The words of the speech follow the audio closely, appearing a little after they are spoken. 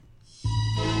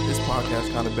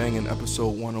Podcast Kind of Banging,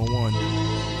 episode 101.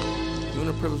 You're in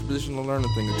a privileged position to learn a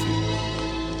thing or two.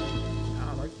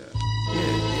 I like that.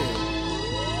 Yeah.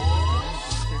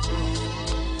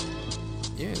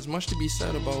 Yeah, there's much to be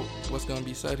said about what's going to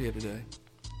be said here today.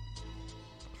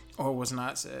 Or was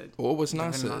not said. Or what's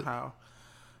not Depending said. on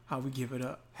how we give it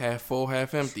up. Half full,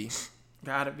 half empty.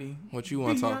 Gotta be. What you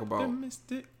want to talk about?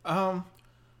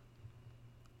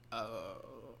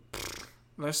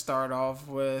 Let's start off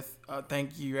with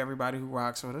thank you everybody who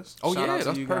rocks with us. Oh, Shout yeah, out to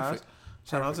that's you perfect. Guys.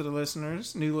 Shout out to the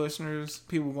listeners, new listeners,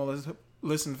 people who going to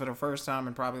listen for the first time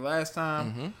and probably last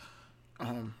time.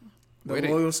 Mm-hmm. The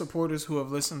loyal supporters who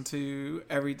have listened to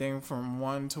everything from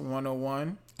 1 to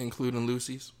 101. Including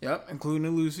Lucy's. Yep,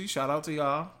 including Lucy. Shout out to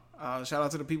y'all. Shout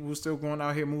out to the people who still going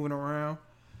out here moving around.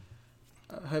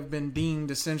 Have been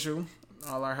deemed essential.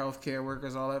 All our healthcare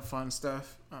workers, all that fun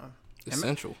stuff.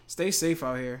 Essential. Stay safe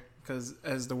out here, because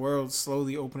as the world's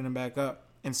slowly opening back up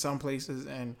in some places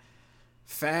and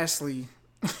fastly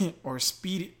or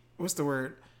speedy, what's the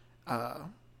word?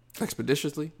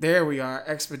 Expeditiously. There we are,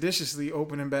 expeditiously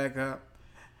opening back up.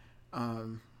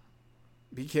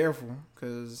 Be careful,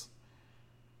 because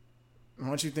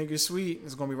once you think it's sweet,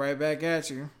 it's gonna be right back at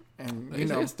you. And They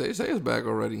say it's back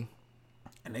already.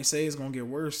 And they say it's gonna get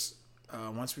worse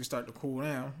once we start to cool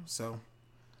down. So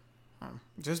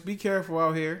just be careful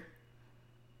out here.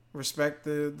 Respect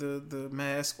the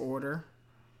mask order.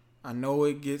 I know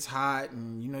it gets hot,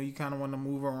 and you kind of want to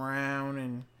move around,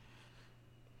 and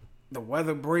the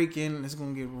weather breaking. It's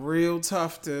gonna get real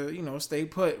tough to stay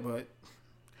put, but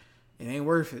it ain't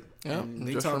worth it. Yep, and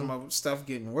they talking about stuff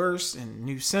getting worse and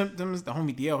new symptoms. The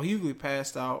homie DL Hughley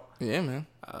passed out. Yeah, man.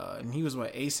 And he was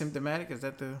asymptomatic? Is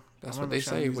that the? That's what they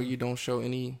say, where you don't show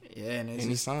any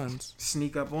signs.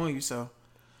 Sneak up on you. So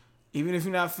even if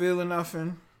you're not feeling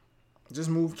nothing, just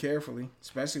move carefully,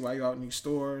 especially while you're out in these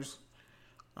stores.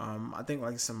 I think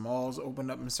like some malls opened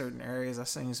up in certain areas. I've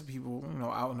seen some people,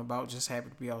 out and about, just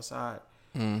happy to be outside.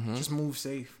 Mm-hmm. Just move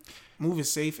safe. Move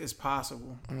as safe as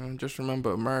possible. Just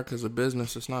remember, America's a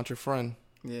business. It's not your friend.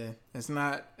 Yeah, it's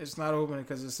not opening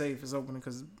because it's safe. It's opening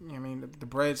because the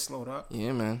bread slowed up.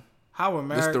 Yeah, man. How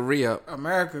America? It's the re-up.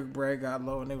 America bread got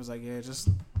low, and it was like, yeah, just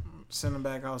send them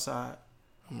back outside.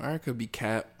 America be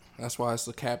capped. That's why it's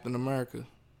the Captain America.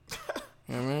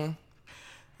 You know what I mean?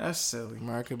 That's silly.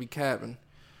 America be capping.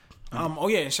 Oh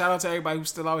yeah, and shout out to everybody who's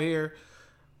still out here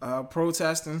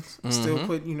protesting, still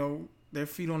putting their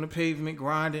feet on the pavement,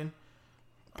 grinding,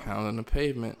 pounding the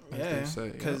pavement. Yeah,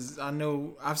 because I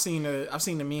know I've seen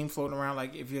the meme floating around,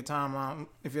 like if your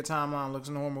timeline looks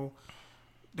normal,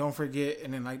 don't forget.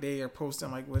 And then like they are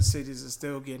posting like what cities are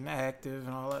still getting active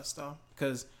and all that stuff,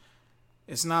 because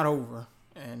it's not over,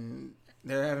 and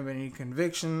there haven't been any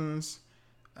convictions.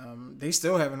 They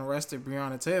still haven't arrested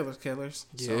Breonna Taylor's killers.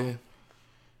 Yeah. So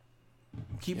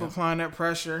keep applying that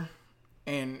pressure.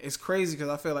 And it's crazy because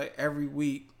I feel like every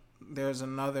week there's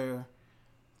another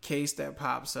case that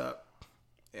pops up.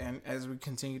 And as we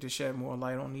continue to shed more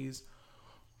light on these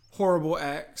horrible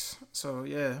acts. So,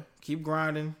 yeah, keep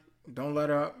grinding. Don't let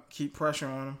up. Keep pressure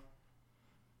on them.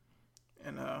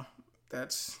 And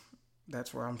that's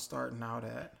where I'm starting out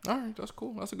at. All right, that's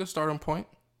cool. That's a good starting point.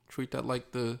 Treat that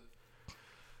like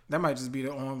that might just be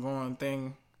the ongoing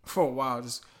thing for a while.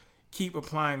 Just keep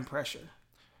applying pressure.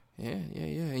 Yeah.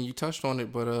 And you touched on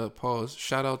it, but pause.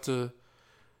 Shout out to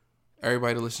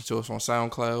everybody that listens to us on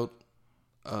SoundCloud,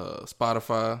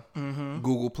 Spotify,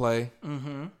 Google Play,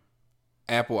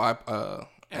 Apple Podcasts.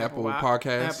 Apple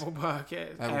Podcasts.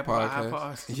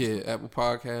 Yeah, Apple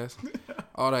Podcasts.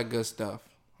 All that good stuff.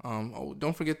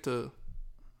 Don't forget to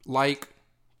like,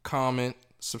 comment,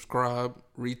 subscribe,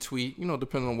 retweet,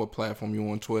 depending on what platform you're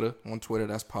on. Twitter. On Twitter,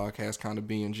 that's Podcast Kind of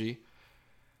BNG.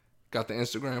 Got the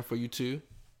Instagram for you too.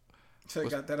 So I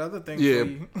got that other thing for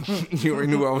you. You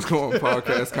already knew I was going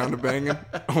Podcast Kind of Banging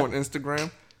on Instagram.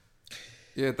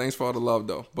 Yeah, thanks for all the love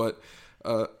though. But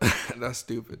that's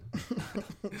stupid.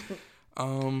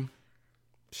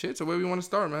 Shit, so where we want to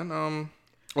start, man?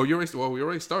 We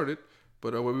already started,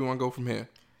 but where we want to go from here?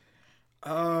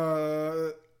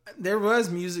 There was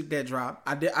music that dropped.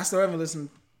 I still haven't listened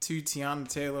to Tiana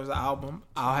Taylor's album.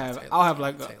 I'll have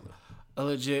like a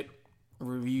legit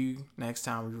review next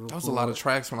time we record. That was a lot of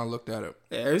tracks when I looked at it.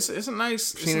 Yeah, it's a nice.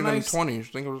 Seen it in the 20s. I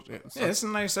think it was. It's a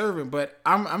nice serving, but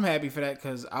I'm happy for that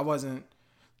because I wasn't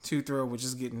too thrilled with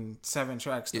just getting 7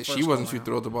 tracks. Yeah, she wasn't too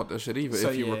thrilled about that shit either.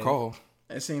 So, if you recall,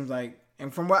 it seems like,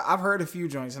 and from what I've heard, a few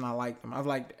joints and I like them. I've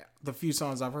liked the few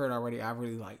songs I've heard already. I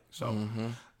really like. So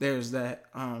there's that.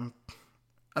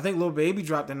 I think Lil Baby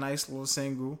dropped a nice little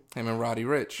single. Him and Roddy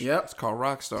Ricch. Yep. It's called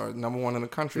Rockstar. #1 in the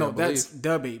country, No, I believe. that's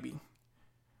Da Baby.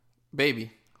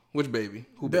 Baby. Which baby?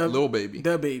 Lil Baby.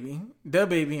 The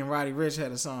Baby and Roddy Ricch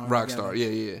had a song. Rockstar.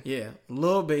 Yeah. Yeah.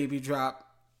 Lil Baby dropped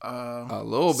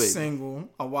Lil Baby single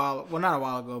not a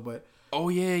while ago, but oh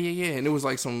yeah. And it was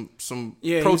like some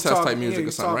protest type music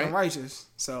or something, right? Righteous.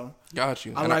 So got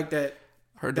you. I like that.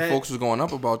 Heard the folks was going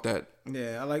up about that.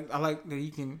 Yeah, I like that he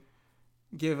can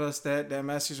give us that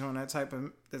message on that type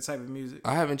of music.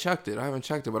 I haven't checked it,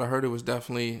 but I heard it was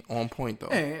definitely on point though.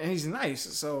 And he's nice,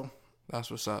 so that's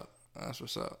what's up.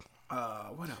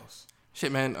 What else?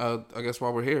 Shit, man. I guess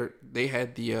while we're here, they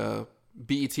had the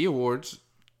BET Awards,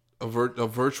 a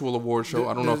virtual award show.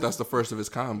 I don't know if that's the first of its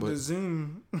kind, but the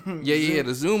Zoom. Yeah,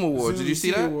 the Zoom Awards. Did you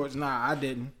see that? Awards. Nah, I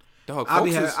didn't. Dog,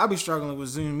 I'll be struggling with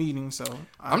Zoom meetings, so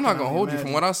I'm not gonna hold you.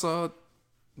 From what I saw,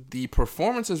 the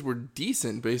performances were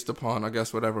decent based upon, I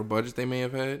guess, whatever budget they may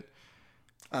have had.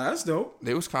 That's dope.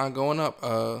 They was kind of going up.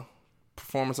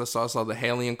 Performance I saw the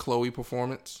Haley and Chloe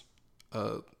performance,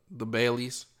 the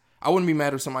Baileys. I wouldn't be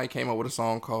mad if somebody came up with a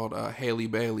song called Haley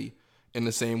Bailey in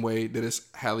the same way that it's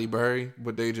Halle Berry,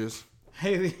 but they just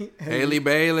Haley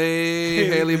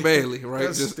Bailey, right?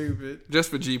 That's just stupid. Just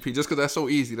for GP, just because that's so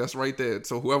easy. That's right there.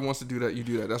 So whoever wants to do that, you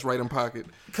do that. That's right in pocket.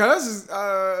 Cuz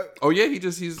oh yeah,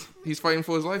 he's fighting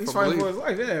for his life. He's fighting for his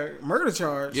life. Yeah, murder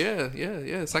charge. Yeah.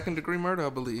 2nd degree murder, I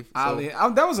believe. So,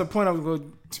 that was a point I was going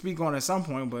to speak on at some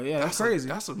point, but yeah, that's crazy.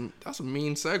 That's a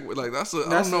mean segue. Like I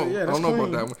don't know. I don't know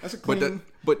about that one. That's a clean.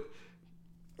 But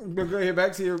go ahead,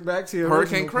 back to your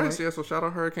Hurricane Chris. Point. Yeah, so shout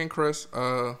out Hurricane Chris.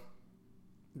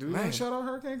 Do we want to shout out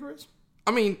Hurricane Chris?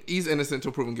 I mean, he's innocent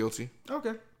until proven guilty.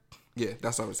 Okay. Yeah,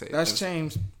 that's what I would say. That's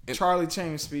James. Charlie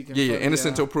James speaking. Yeah,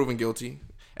 innocent until proven guilty.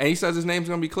 And he says his name's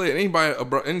gonna be cleared.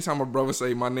 Anytime a brother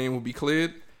say my name will be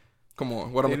cleared, come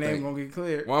on, what I'm gonna think? Your name gonna be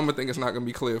cleared. Well, I'm gonna think it's not gonna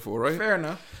be cleared for, right? Fair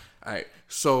enough. All right.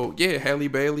 So yeah, Halle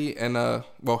Bailey and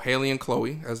Haley and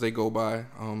Chloe, as they go by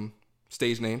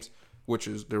stage names, which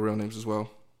is their real names as well.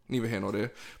 Neither here nor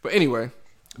there. But anyway,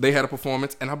 they had a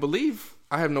performance, and I believe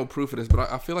I have no proof of this, but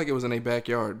I feel like it was in a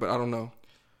backyard, but I don't know.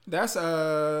 That's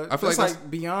I feel like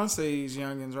Beyonce's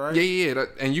youngins, right? Yeah.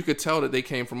 And you could tell that they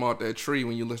came from out that tree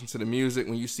when you listen to the music,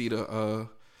 when you see the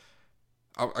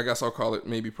I guess I'll call it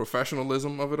maybe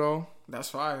professionalism of it all. That's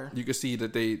fire. You could see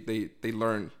that they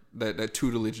learned that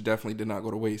tutelage definitely did not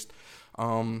go to waste.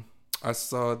 I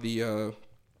saw the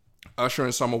Usher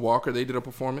and Summer Walker. They did a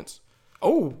performance.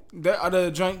 Oh,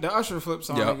 the Usher flip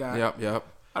song they got. Yep.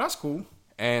 Oh, that's cool.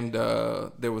 And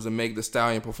there was a Meg Thee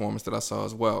Stallion performance that I saw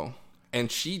as well. And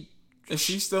is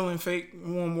she still in fake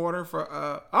warm water for?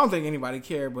 I don't think anybody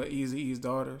cared, but Eazy-E's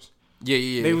daughters.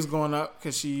 Yeah. They was going up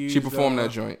because she performed that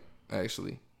joint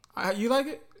actually. You like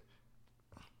it?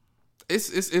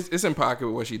 It's in pocket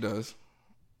with what she does.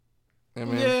 I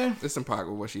mean, yeah, it's in pocket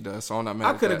with what she does. So I'm not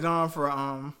mad. I could have gone for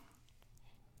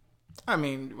I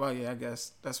mean, well, yeah, I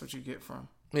guess that's what you get from.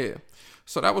 Yeah,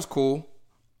 so that was cool.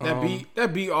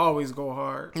 That beat always go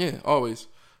hard. Yeah, always.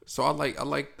 So I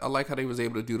like how they was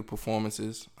able to do the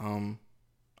performances.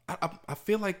 I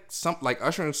feel like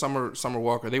Usher and Summer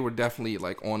Walker, they were definitely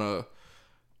like on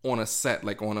a set,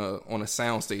 like on a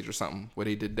sound stage or something where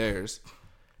they did theirs.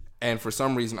 And for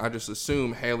some reason, I just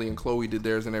assume Haley and Chloe did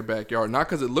theirs in their backyard. Not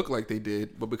because it looked like they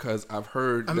did, but because I've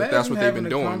heard that's what they've been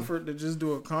doing. Imagine having the comfort to just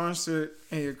do a concert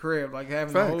in your crib, like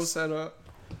having the whole setup.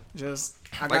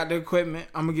 I got the equipment.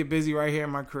 I'm going to get busy right here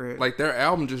in my crib. Like their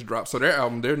album just dropped. So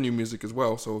their new music as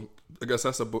well. So I guess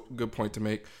that's a good point to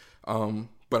make.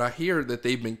 But I hear that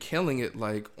they've been killing it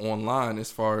like online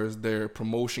as far as their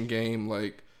promotion game.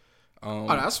 Like,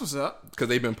 that's what's up. Because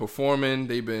they've been performing.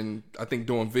 They've been, I think,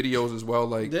 doing videos as well.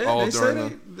 Like all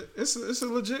during it's a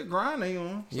legit grind they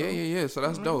on. So. Yeah. So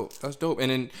that's dope. That's dope.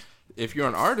 And then if you're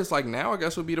an artist, like now, I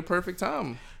guess would be the perfect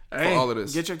time. For all of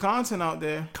this. Get your content out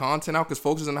there. Because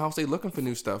folks is in the house, they looking for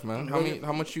new stuff, man.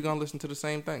 How much you gonna listen to the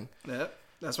same thing? Yep.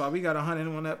 That's why we got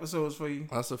 101 episodes for you.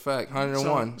 That's a fact.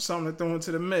 101. Something to throw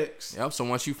into the mix. Yep. So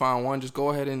once you find one, just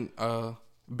go ahead and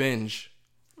binge.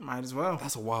 Might as well.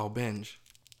 That's a wild binge.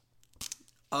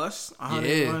 Us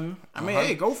 101. Yeah. I mean,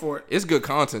 hey, go for it. It's good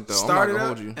content though. Start I'm not gonna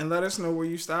hold you. And let us know where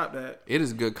you stopped at. It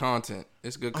is good content.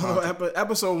 It's good content.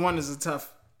 Episode 1 is a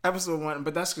tough. Episode 1,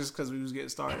 but that's just because we was getting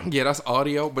started. Yeah, that's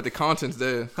audio, but the content's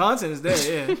there. Content is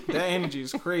there, yeah. That energy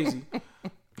is crazy.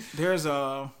 There's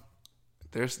some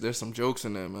jokes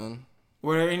in there, man.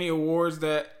 Were there any awards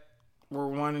that were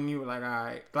won and you were like, all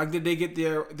right? Like, did they get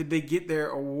their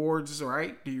awards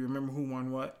right? Do you remember who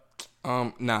won what?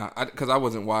 Nah, because I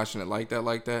wasn't watching it like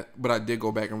that. But I did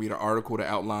go back and read an article that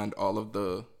outlined all of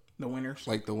the winners.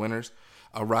 Like the winners.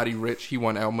 Roddy Ricch, he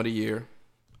won Album of the Year.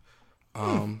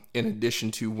 In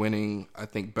addition to winning, I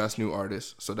think, Best New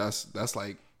Artist. So that's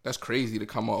crazy to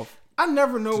come off I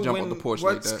never know to jump when off the porch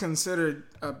what's like that. considered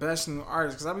a best new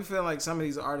artist, because I be feeling like some of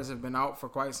these artists have been out for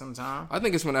quite some time. I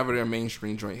think it's whenever their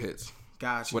mainstream joint hits.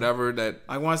 Gotcha. Whatever that.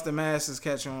 Like once the masses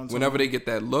catch on to Whenever him, they get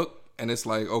that look, and it's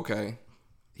like, okay,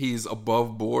 he's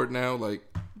above board now. Like,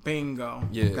 bingo.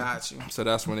 yeah, Got you. So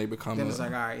that's when they become Then it's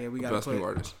like, all right, yeah, we got to best put new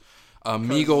artist.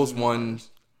 Migos won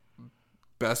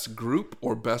best group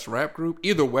or best rap group.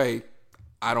 Either way,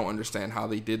 I don't understand how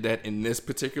they did that in this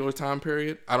particular time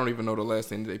period. I don't even know the last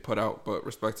thing that they put out, but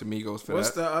respect to Migos for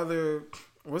that.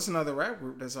 What's another rap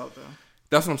group that's out there?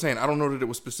 That's what I'm saying. I don't know that it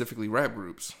was specifically rap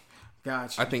groups.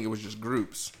 Gotcha. I think it was just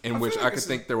groups in which I could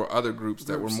think there were other groups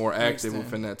that were more active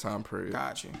within that time period.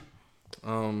 Gotcha.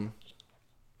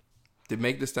 Did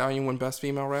Meg Thee Stallion win best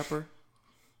female rapper?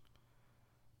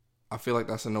 I feel like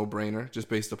that's a no-brainer just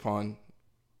based upon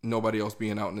nobody else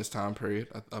being out in this time period.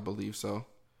 I believe so.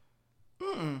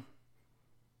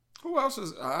 Who else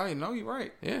is? I know you're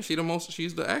right. Yeah,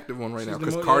 she's the active one right now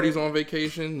because Cardi's on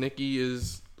vacation, Nicki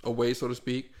is away, so to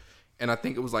speak, and I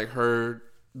think it was like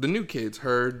the new kids,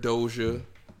 Doja,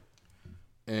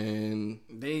 and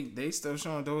they still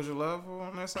showing Doja love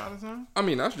on that side of town. I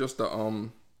mean that's just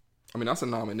that's a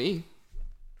nominee.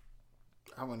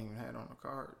 I wouldn't even have it on the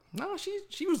card. No,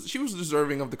 she was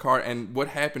deserving of the card, and what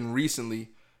happened recently,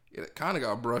 it kind of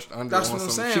got brushed under. That's what I'm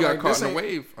saying. She got like, caught in a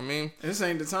wave. I mean, this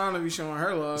ain't the time to be showing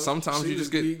her love. Sometimes you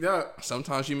just get geeked up.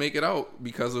 Sometimes you make it out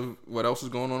because of what else is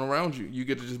going on around you. You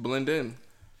get to just blend in.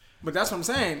 But that's what I'm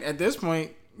saying. At this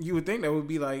point, you would think that would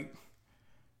be like,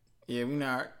 yeah, we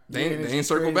not. They ain't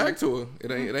circle back to her.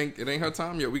 It ain't her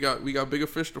time yet. We got bigger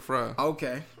fish to fry.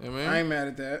 Okay, I ain't mad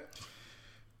at that.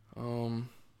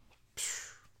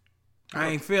 I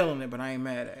ain't feeling it, but I ain't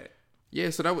mad at it. Yeah,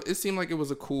 so it seemed like it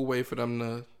was a cool way for them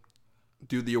to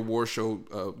do the award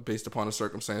show based upon the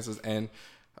circumstances, and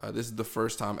this is the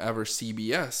first time ever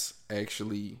CBS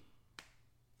actually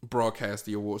broadcast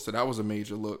the awards. So that was a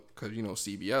major look because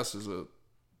CBS is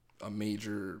a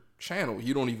major channel.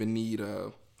 You don't even need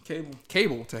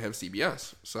cable to have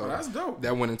CBS. So that's dope.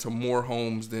 That went into more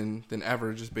homes than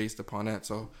ever just based upon that.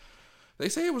 So they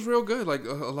say it was real good. Like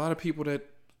a lot of people that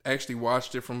actually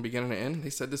watched it from beginning to end, they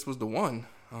said this was the one.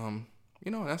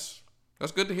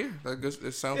 That's good to hear.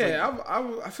 It sounds like. Yeah,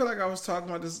 I feel like I was talking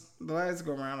about this the last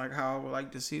go around, like how I would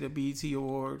like to see the BET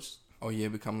Awards. Oh yeah,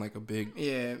 become like a big.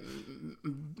 Yeah,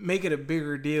 make it a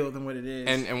bigger deal than what it is.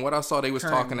 And what I saw, they was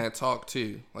talking that talk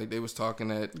too. Like they was talking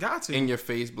that. Got to. In your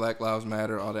face, Black Lives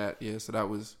Matter, all that. Yeah, so that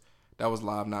was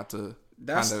live, not to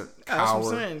kind of cower. That's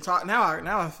what I'm saying.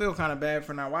 Now I feel kind of bad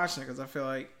for not watching it because I feel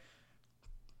like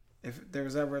if there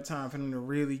was ever a time for them to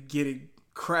really get it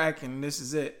cracking, this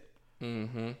is it.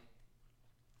 Mm-hmm.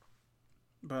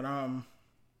 But all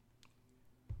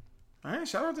right,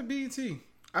 shout out to BET.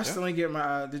 I still ain't get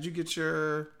my. Did you get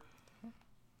your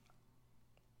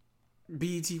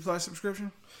BET Plus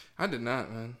subscription? I did not,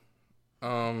 man.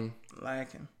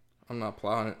 Lacking. I'm not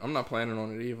planning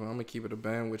on it either. I'm gonna keep it a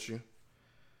band with you.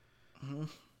 Mm-hmm.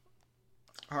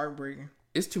 Heartbreaking.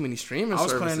 It's too many streaming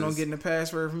services. I was planning on getting the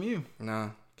password from you. Nah,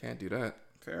 can't do that.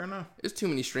 Fair enough. It's too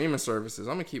many streaming services.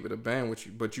 I'm gonna keep it a band with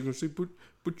you, but you can say,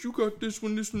 but you got this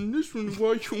one. Why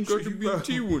you don't got the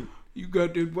BT one? You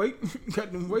got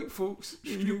them white folks.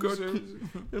 You got,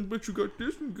 but you got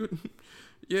this one. Good.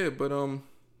 Yeah, but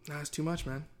it's too much,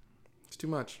 man. It's too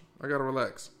much. I gotta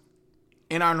relax.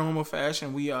 In our normal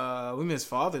fashion, we missed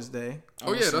Father's Day.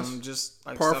 Oh yeah, that's just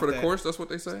like par for the course. That's what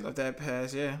they say. Stuff that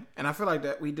passed, yeah. And I feel like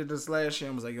that we did this last year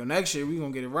and was like, yo, next year we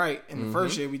gonna get it right. And the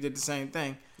first year we did the same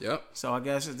thing. Yep. So I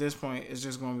guess at this point it's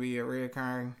just gonna be a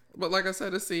reoccurring. But like I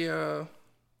said, it's the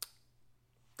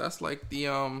that's like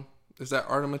the is that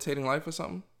Art Imitating Life or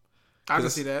something? I can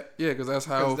see that. Yeah, because that's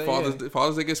how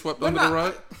Father's Day get swept under the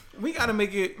rug. We gotta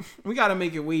make it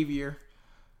wavier.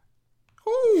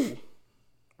 Who?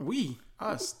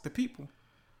 Us, the people.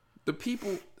 The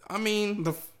people. I mean,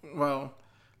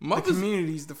 mothers, the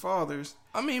communities, the fathers.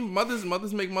 I mean,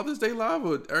 mothers make Mother's Day live,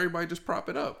 or everybody just prop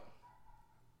it up.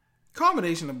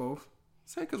 Combination of both.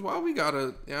 Say, because why we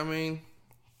gotta? I mean,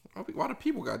 why do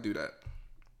people gotta do that?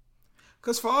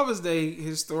 Because Father's Day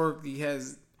historically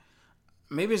has,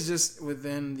 maybe it's just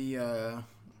within the.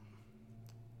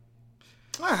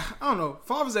 I don't know.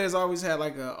 Father's Day has always had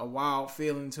like a wild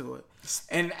feeling to it,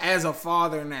 and as a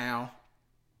father now.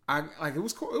 It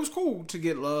was cool. It was cool to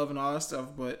get love and all that stuff,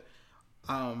 but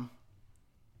I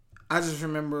just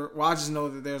remember. Well, I just know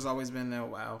that there's always been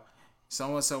that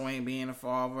so and so ain't being a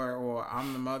father, or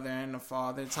I'm the mother and the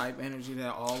father type energy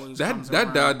that always comes around.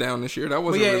 That died down this year. That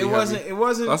wasn't. But yeah, really it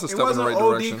wasn't. That's a step in the right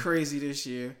OD direction. Crazy this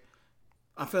year.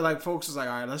 I feel like folks was like,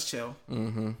 all right, let's chill,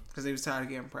 because they was tired of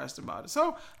getting pressed about it.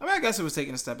 So I guess it was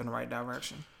taking a step in the right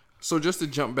direction. So just to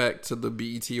jump back to the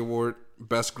BET Award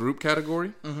Best Group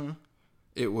category,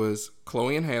 it was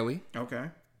Chloe and Halle, Okay.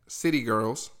 City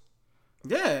Girls,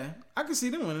 Yeah, I can see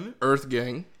them winning it. Earth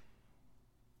Gang,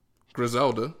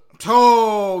 Griselda,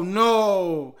 Oh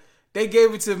no, they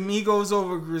gave it to Migos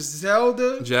over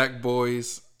Griselda. Jack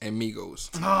Boys, and Migos.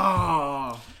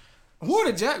 Oh, who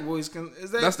are the Jack Boys?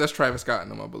 Is that That's Travis Scott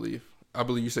and them, I believe. I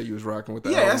believe you said you was rocking with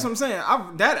that. yeah? album. That's what I'm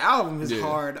saying. That album is Yeah.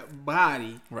 hard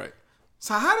body. Right.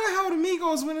 So how the hell the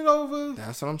Migos win it over?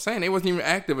 That's what I'm saying. They wasn't even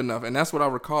active enough, and that's what I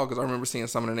recall because I remember seeing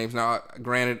some of the names. Now,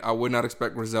 granted, I would not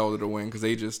expect Griselda to win because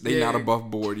they Yeah. not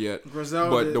above board yet. Griselda.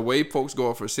 But the way folks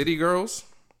go up for City Girls,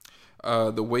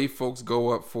 the way folks go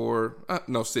up for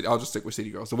City. I'll just stick with City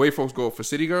Girls. The way folks go up for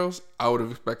City Girls, I would have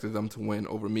expected them to win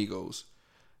over Migos.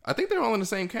 I think they're all in the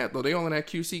same camp though. They all in that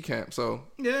QC camp, so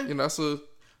Yeah. that's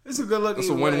It's a good look.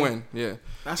 a win-win. Yeah.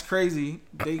 That's crazy.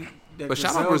 But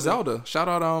shout out Griselda. Shout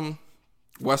out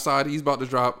Westside. He's about to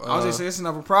drop. I was just saying, it's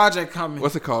another project coming.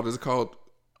 What's it called? Is it called?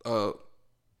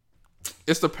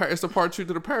 It's the part 2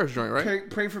 to the Paris joint, right?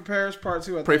 Pray for Paris Part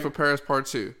 2. Pray for Paris Part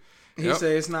 2. He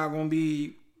said it's not going to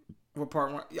be what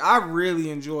Part 1. I really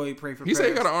enjoy Pray for He Paris. said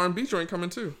he got an R&B joint coming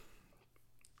too.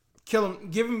 Kill him.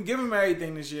 Give him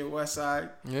everything this year, Westside.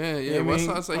 Yeah. You know what I mean?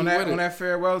 Westside say he on with it. that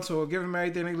farewell tour. Give him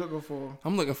everything they looking for.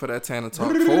 I'm looking for that Tana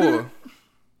Talk 4.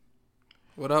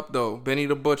 What up though, Benny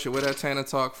the Butcher? Where that Tana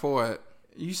Talk 4 at?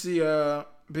 You see,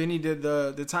 Benny did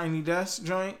the Tiny Desk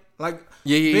joint. Like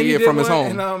Yeah, Benny did from his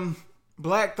one, home. And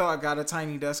Black Thought got a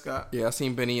Tiny Desk up. Yeah, I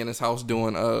seen Benny in his house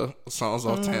doing songs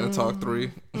off Tana Talk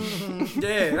 3.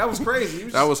 Yeah, that was crazy.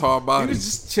 That was hard He body. was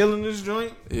just chilling this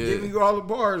joint, Yeah. giving you all the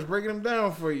bars, breaking them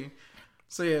down for you.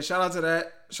 So yeah, shout out to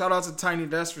that. Shout out to Tiny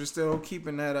Desk for still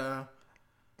keeping that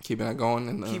Keeping that going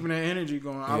and keeping that energy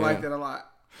going. I Yeah. like that a lot.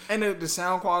 And the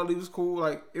sound quality was cool.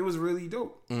 Like it was really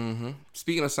dope.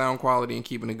 Speaking of sound quality and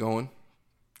keeping it going,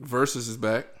 Versus is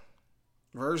back.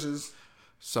 Versus.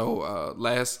 So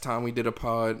last time we did a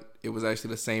pod, it was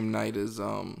actually the same night as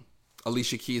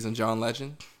Alicia Keys and John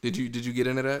Legend. Did you get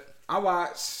into that? I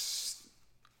watched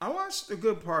a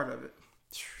good part of it.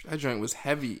 That joint was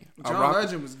heavy. John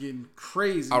Legend was getting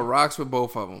crazy. I rocks with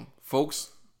both of them,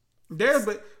 folks.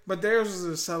 But theirs was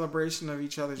a celebration of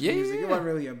each other's music. It wasn't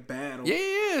really a battle.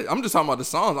 Yeah. I'm just talking about the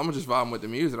songs. I'm just vibing with the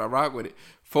music. I rock with it.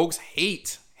 Folks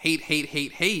hate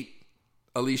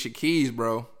Alicia Keys,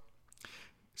 bro.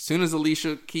 As soon as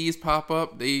Alicia Keys pop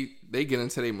up, they get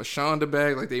into their Mashonda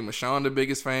bag, like they Mashonda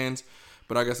biggest fans.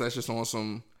 But I guess that's just on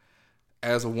some,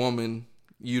 as a woman,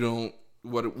 you don't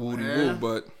woo.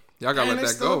 But y'all gotta let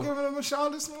that go. Still giving him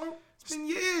Mashonda smoke. It's been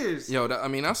years. Yo,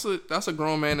 that's a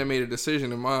grown man that made a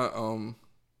decision in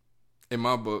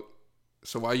my book.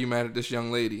 So why you mad at this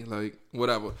young lady? Like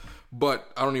whatever. But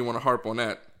I don't even want to harp on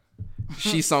that.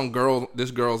 She sung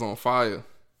 "This Girl's on Fire."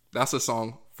 That's a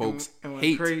song folks and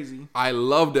hate. Crazy. I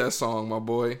love that song, my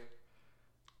boy.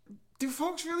 Do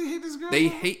folks really hate this girl? They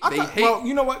hate. Well,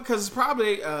 you know what? Because it's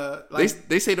probably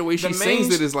they say the way she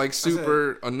sings it is like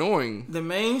super annoying. The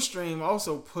mainstream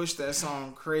also pushed that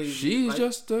song crazy. She's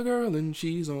just a girl and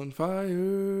she's on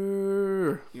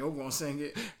fire. Yo gonna sing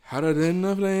it hotter than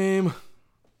the flame.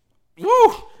 Woo!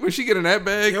 When she get in that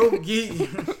bag, yo geek.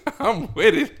 I'm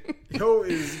with it. Yo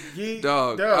is geek.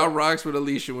 Dog, I rocks with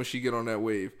Alicia when she get on that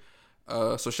wave.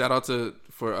 So shout out to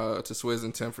Swizz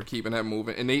and Tim for keeping that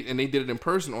moving, and they did it in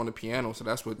person on the piano. So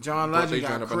that's what John Legend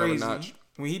got crazy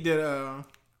when he did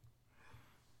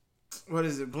what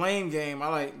is it? Blame Game. I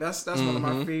like that's one of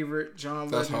my favorite John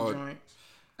Legend joints.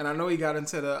 And I know he got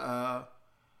into the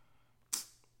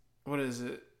what is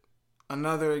it?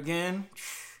 Another Again.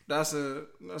 That's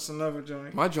another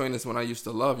joint. My joint is When I Used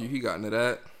to Love You. He got into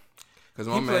that because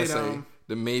my man say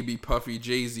the maybe Puffy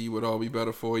Jay-Z would all be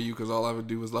better for you because all I would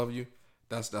do was love you.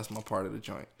 That's my part of the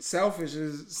joint. Selfish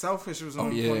was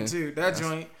on point too. That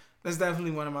joint, that's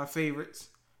definitely one of my favorites.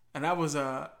 And that was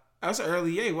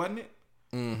early A, wasn't it?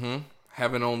 Mm-hmm.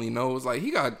 Heaven Only Knows. Like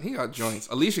he got joints.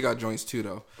 Alicia got joints too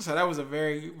though. So that was a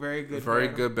very, very good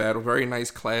good battle. Very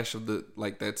nice clash of the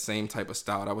that same type of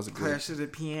style. That was a good clash of the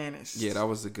pianists. Yeah, that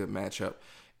was a good matchup.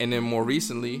 And then more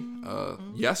recently,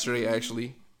 yesterday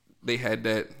actually, they had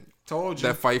that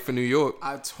fight for New York.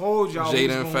 I told y'all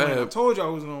Jada and Fab. I told y'all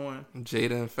who was gonna win.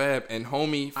 Jada and Fab and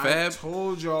homie Fab. I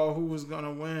told y'all who was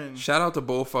gonna win. Shout out to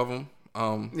both of them.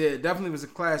 Yeah, it definitely was a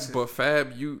classic. But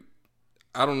Fab,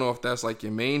 I don't know if that's like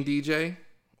your main DJ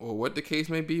or what the case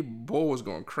may be. Boy was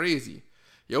going crazy.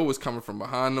 Yo was coming from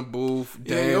behind the booth,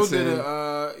 dancing.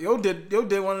 Yo did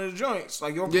one of the joints.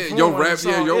 Like yo rap,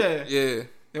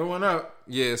 It went up.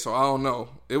 Yeah, so I don't know.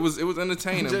 It was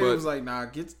entertaining. Jada but was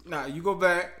like, you go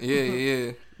back.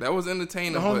 Yeah. That was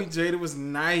entertaining. The homie Jada was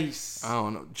nice. I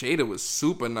don't know. Jada was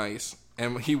super nice.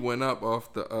 And he went up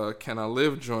off the Can I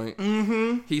Live joint.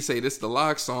 Mm-hmm. He say this the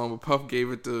lock song, but Puff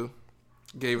gave it to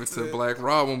Black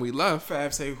Rob when we left.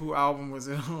 Fab say, who album was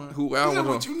it on? Who album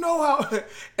was on? You know how,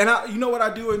 and you know what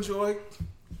I do enjoy?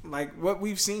 Like what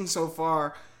we've seen so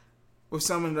far with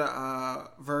some of the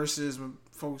verses when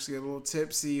folks get a little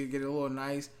tipsy or get a little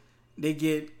nice,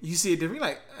 you see it different. You're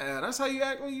like, that's how you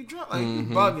act when you drunk. Like, you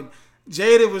bugging.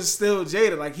 Jada was still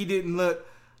Jada. Like, he didn't look,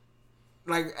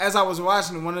 like, as I was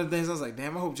watching it, one of the things I was like,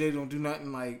 damn, I hope Jada don't do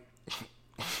nothing, like,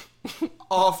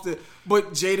 off the,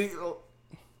 but Jada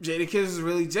Kiss is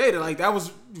really Jada. Like, that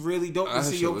was really dope to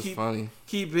see. Yo,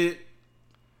 keep it.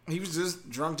 He was just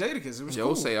drunk Jadakiss. It was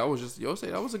cool. Say that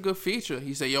was a good feature.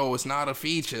 He said, yo, it's not a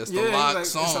feature. It's the lock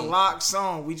song. It's a lock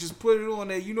song. We just put it on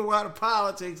there. You know how the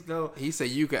politics go. He said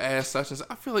you could ask such and such.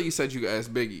 I feel like you said you could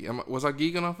ask Biggie. Was I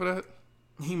geeking off of that?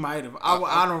 He might have.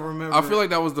 I don't remember. I feel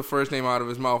like that was the first name out of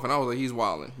his mouth, and I was like, he's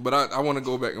wilding. But I want to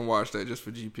go back and watch that just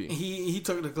for GP. He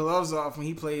took the gloves off when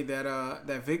he played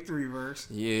that Victory verse.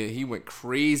 Yeah, he went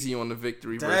crazy on the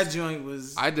Victory verse. That joint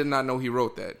was... I did not know he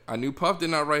wrote that. I knew Puff did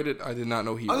not write it. I did not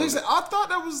know he wrote it. I thought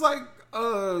that was like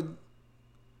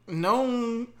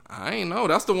known... I ain't know.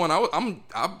 That's the one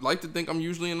I like to think I'm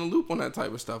usually in the loop on that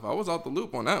type of stuff. I was out the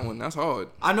loop on that one. That's hard.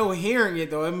 I know hearing it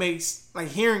though, it makes like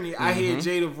hearing it. I hear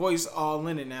Jada's voice all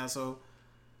in it now. So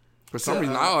for some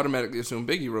reason, I automatically assume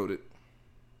Biggie wrote it.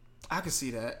 I could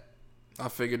see that. I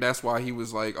figured that's why he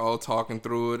was like all talking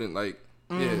through it and like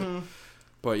yeah.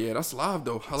 But yeah, that's live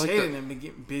though. I like Jada that. and them been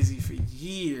getting busy for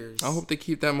years. I hope they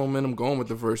keep that momentum going with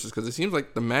the verses because it seems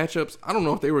like the matchups. I don't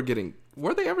know if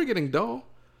were they ever getting dull?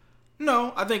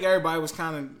 No, I think everybody was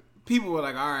kind of... People were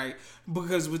like, all right.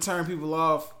 Because we turn people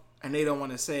off and they don't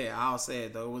want to say it. I'll say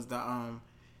it, though. It was the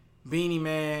Beanie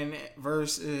Man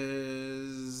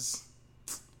versus...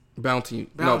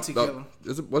 Bounty Killer.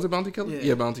 Was it Bounty Killer?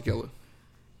 Yeah, Bounty Killer.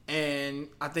 And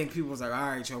I think people was like, all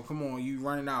right, yo, come on. You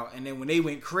running out. And then when they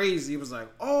went crazy, it was like,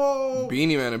 oh...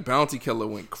 Beanie Man and Bounty Killer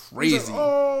went crazy. Like,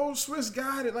 oh, Swiss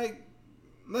got it. Like,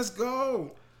 let's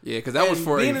go. Yeah, because that was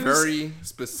for a very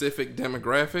specific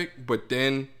demographic. But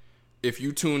then, if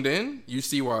you tuned in, you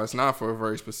see why it's not for a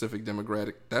very specific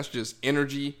demographic. That's just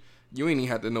energy. You ain't even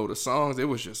had to know the songs. It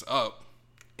was just up.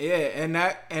 Yeah,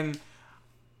 and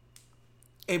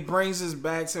it brings us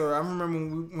back to... I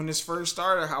remember when this first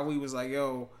started, how we was like,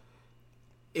 yo,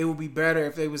 it would be better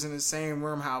if they was in the same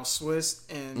room how Swiss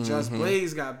and Just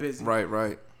Blaze got busy.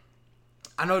 Right.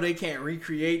 I know they can't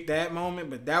recreate that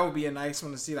moment, but that would be a nice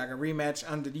one to see, like a rematch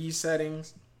under these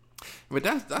settings. But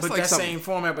that's like that same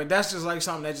format. But that's just like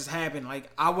something that just happened. Like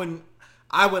I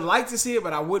would like to see it,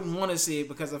 but I wouldn't want to see it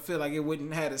because I feel like it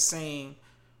wouldn't have the same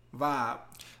vibe.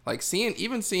 Like seeing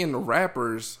the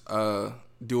rappers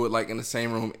do it like in the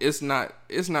same room, it's not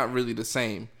really the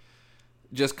same.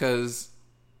 Just because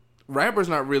rappers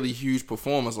not really huge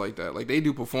performers like that. Like they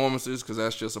do performances because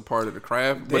that's just a part of the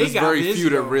craft. But it's very few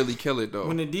that really kill it though.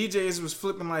 When the DJs was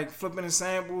flipping the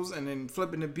samples and then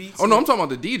flipping the beats. Oh no, I'm talking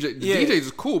about the DJ. The DJs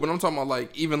is cool, but I'm talking about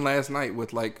like even last night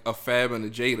with like a Fab and a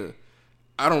Jada.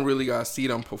 I don't really gotta see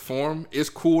them perform. It's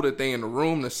cool that they in the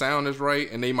room, the sound is right,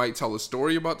 and they might tell a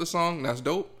story about the song. That's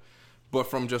dope. But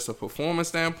from just a performance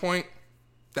standpoint,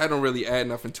 that don't really add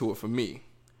nothing to it for me.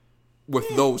 With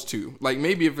those two, like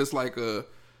maybe if it's like a.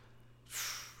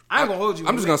 I ain't gonna hold you.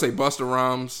 I'm just gonna say Busta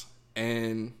Rhymes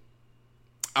and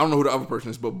I don't know who the other person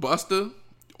is, but Busta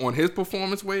on his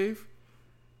performance wave,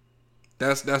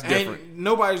 that's different. And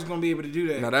nobody's gonna be able to do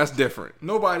that. Now that's different.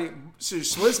 Nobody.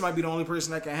 Swiss might be the only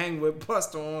person that can hang with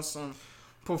Busta on some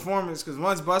performance because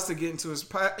once Busta get into his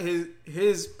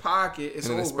pocket, it's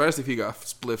over. Especially if he got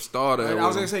Spliff started. Like, I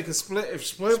was gonna say because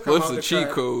if Spliff come out the cheat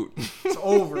code, it's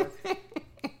over.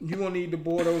 You gonna need the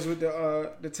Bordeaux with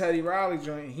the Teddy Riley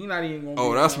joint. He not even gonna.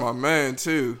 Oh, that's my man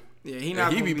too. Yeah,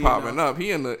 he be popping up.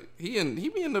 He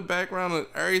be in the background of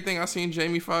everything I seen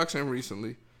Jamie Foxx in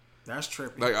recently. That's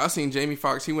trippy. Like I seen Jamie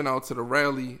Foxx. He went out to the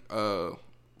rally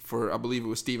for I believe it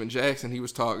was Steven Jackson. He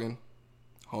was talking.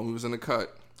 Homie was in the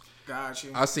cut. Got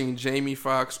you. I seen Jamie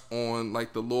Foxx on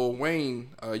like the Lil Wayne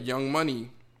Young Money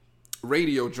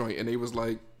radio joint, and they was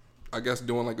like, I guess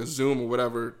doing like a Zoom or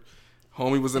whatever.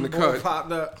 Homie was in the cut.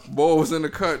 Popped up. Boy was in the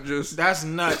cut. Just that's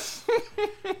nuts.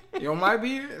 That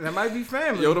might be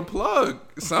family. Yo, the plug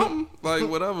something like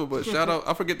whatever. But shout out.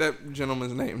 I forget that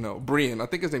gentleman's name. No, Brian. I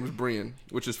think his name is Brian,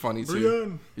 which is funny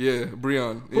too. Yeah,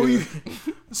 Brian. Yeah.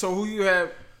 Who you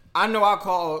have? I know I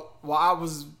called while I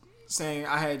was saying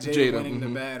I had Jada winning the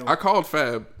battle. I called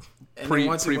Fab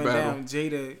once it went down,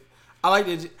 Jada. I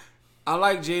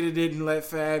like Jada didn't let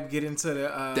Fab get into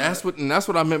the. That's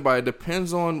what I meant by it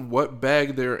depends on what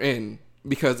bag they're in.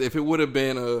 Because if it would have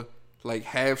been a like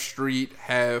half street,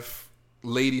 half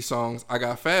lady songs, I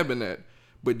got Fab in that.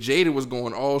 But Jada was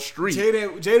going all street.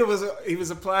 Jada was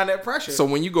applying that pressure. So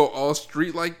when you go all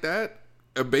street like that,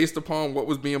 based upon what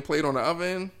was being played on the other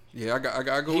end, yeah, I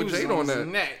gotta go with Jada on that.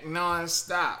 Neck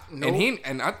non-stop. Nope.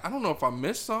 And I don't know if I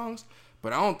missed songs,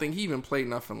 but I don't think he even played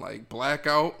nothing like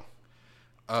Blackout.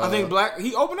 I think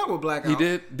he opened up with Blackout. He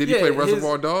did. Did he play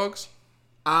Reservoir Dogs?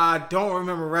 I don't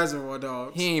remember Reservoir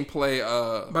Dogs. He ain't play.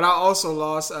 But I also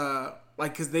lost.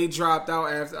 Because they dropped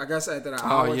out after the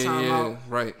hour timeout.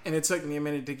 Right. And it took me a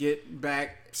minute to get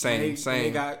back. Same. They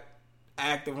got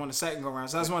active on the second go round.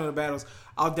 So that's one of the battles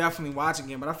I'll definitely watch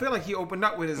again. But I feel like he opened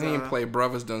up with his. He ain't play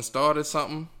Brothers Done Started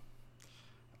something.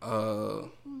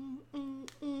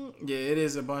 Yeah, it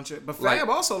is a bunch of. But Fab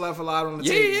also left a lot on the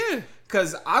table. Yeah.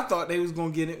 Because I thought they was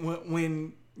gonna get it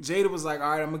when Jada was like,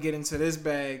 "All right, I'm gonna get into this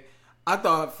bag." I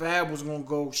thought Fab was gonna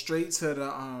go straight to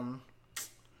the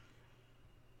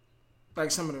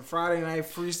like some of the Friday night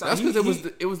freestyle. That's because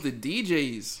it was the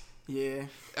DJs. Yeah.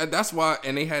 And that's why,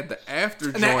 and they had the after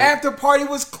joint. And the after party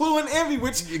was Clue and Envy,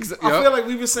 which I feel like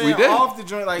we were saying off the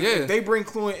joint. Like, if they bring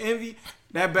Clue and Envy,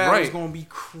 that battle is going to be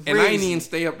crazy. And I didn't even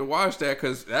stay up to watch that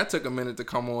because that took a minute to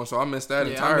come on, so I missed that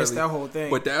entirely. I missed that whole thing.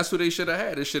 But that's what they should have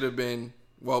had. It should have been,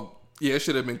 it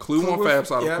should have been Clue on Fab's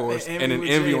side, of course, and then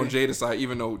Envy on Jada's side,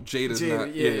 even though Jada's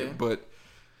not. Yeah. But,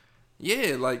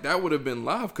 yeah, like, that would have been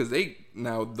live because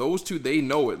those two, they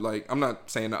know it. Like, I'm not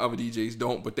saying the other DJs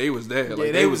don't, but they was there. Like,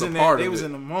 yeah, they was a part of it. They was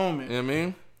in the moment. You know what I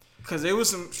mean? Because there was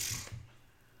some...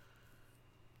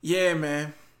 Yeah,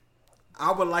 man.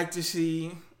 I would like to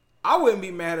see... I wouldn't be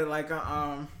mad at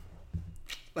well,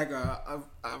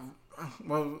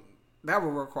 that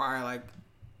would require like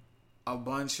a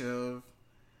bunch of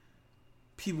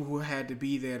people who had to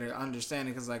be there to understand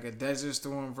it. Because like a Desert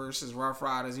Storm versus Rough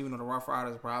Riders, even though the Rough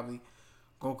Riders probably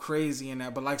go crazy in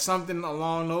that, but like something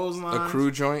along those lines. A crew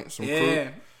joint, crew.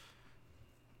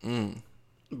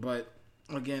 But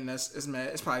again,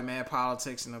 it's probably mad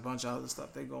politics and a bunch of other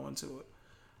stuff they go into it.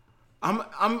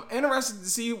 I'm interested to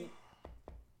see.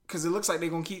 Because it looks like they're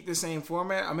going to keep the same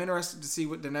format. I'm interested to see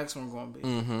what the next one's going to be.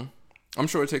 Mm-hmm. I'm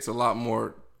sure it takes a lot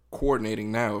more coordinating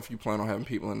now if you plan on having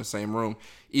people in the same room,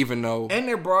 even though... And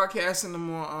they're broadcasting them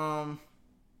on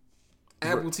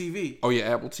Apple TV. Oh,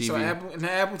 yeah, Apple TV. So the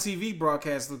Apple TV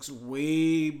broadcast looks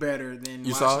way better than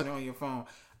watching it on your phone.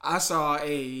 I saw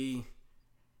a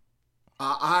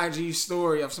IG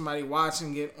story of somebody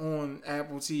watching it on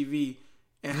Apple TV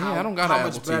and how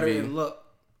much better it looked.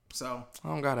 So I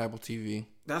don't got Apple TV.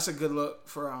 That's a good look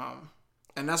for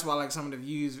and that's why like some of the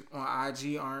views on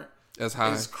IG aren't as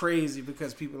high. It's crazy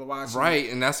because people are watching. Right,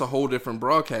 and that's a whole different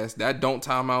broadcast. That don't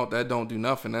time out, that don't do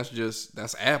nothing.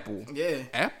 That's Apple.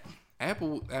 Yeah.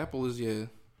 Apple is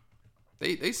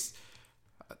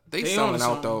they selling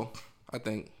out though, I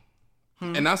think.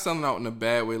 And not selling out in a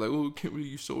bad way, like, oh, can't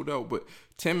believe you sold out. But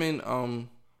Tim and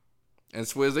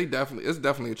Swizz, it's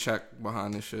definitely a check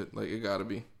behind this shit. Like, it gotta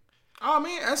be. I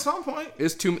mean, at some point,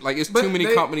 it's too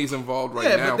many companies involved right now.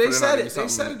 Yeah, but they said it. They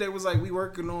said it. They was like, we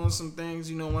working on some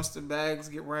things, once the bags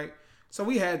get right. So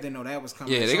we had to know that was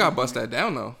coming. Yeah, they gotta bust that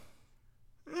down though.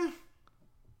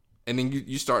 And then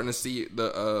you starting to see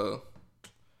the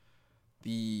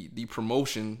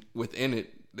promotion within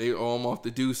it. They I'm off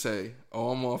the Duce.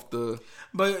 I'm off the.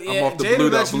 But yeah, I'm off the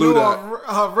Jada blue let dot. You know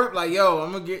her rip like, yo,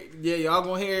 I'm gonna get y'all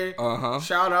gonna hear.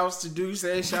 Shout outs to Duce.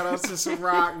 Shout outs to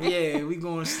Ciroc. Yeah, we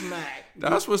going smack.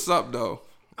 That's what's up though.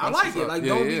 I like it. Like,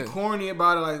 don't be corny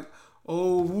about it. Like,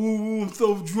 oh, woo, I'm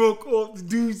so drunk off the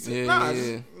Duce.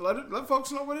 Let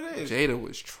folks know what it is. Jada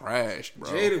was trash, bro.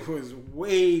 Jada was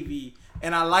wavy,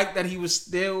 and I like that he was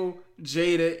still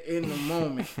Jada in the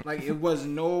moment. Like, it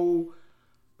wasn't no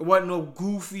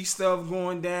goofy stuff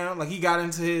going down. Like, he got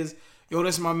into his, yo,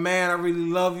 this my man, I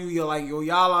really love you. You're like, yo,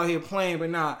 y'all out here playing,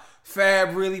 but nah,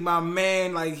 Fab really my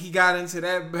man. Like, he got into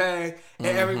that bag,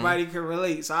 and everybody can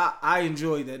relate. So I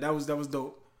enjoyed that. That was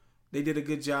dope. They did a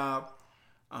good job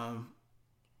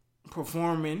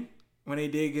performing when they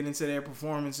did get into their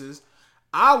performances.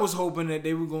 I was hoping that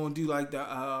they were going to do like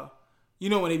the,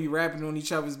 when they be rapping on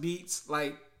each other's beats,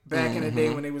 like back in the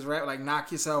day when they was rap, like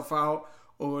Knock Yourself Out,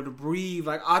 or to Breathe.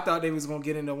 Like, I thought they was going to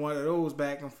get into one of those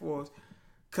back and forth.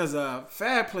 Because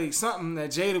Fab played something that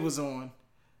Jada was on.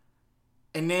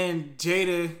 And then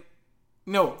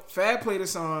Fab played a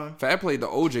song. Fab played the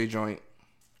OJ joint.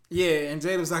 Yeah, and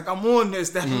Jada was like, I'm on this.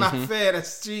 That's not fair.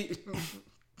 That's cheat.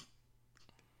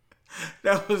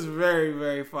 That was very,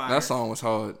 very fire. That song was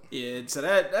hard. Yeah, so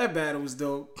that battle was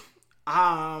dope.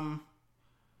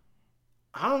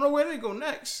 I don't know where they go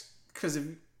next. Because if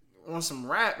you want some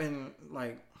rap and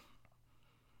like,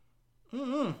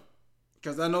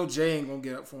 because I know Jay ain't gonna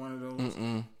get up for one of those,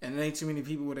 and there ain't too many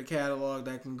people with a catalog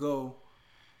that can go.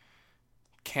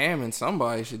 Cam and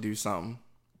somebody should do something.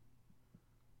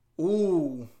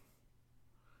 Ooh,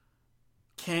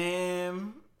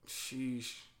 Cam,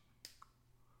 sheesh.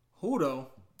 Who though?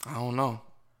 I don't know.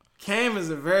 Cam is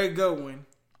a very good one.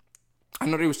 I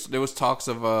know there was talks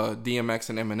of DMX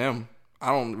and Eminem. I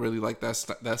don't really like that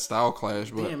style clash,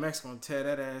 but DMX gonna tear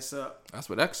that ass up. That's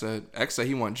what X said. X said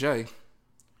he want Jay.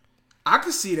 I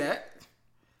could see that,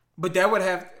 but that would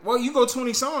have. Well, you go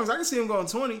 20 songs. I can see him going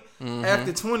 20.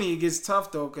 After 20, it gets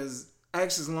tough though because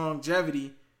X's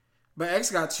longevity. But X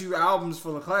got 2 albums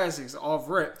full of classics off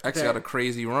rip. X got a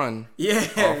crazy run. Yeah,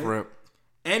 off rip.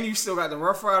 And you still got the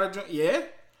Rough Rider joint. Yeah,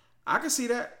 I can see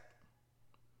that.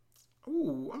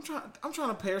 Ooh, I'm trying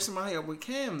to pair somebody up with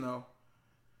Cam though.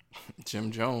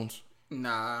 Jim Jones.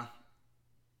 Nah,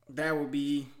 that would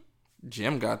be.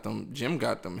 Jim got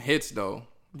them hits though.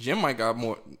 Jim got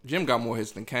more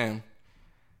hits than Cam.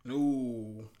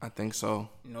 No, I think so.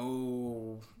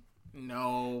 No.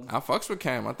 I fucks with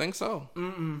Cam. I think so.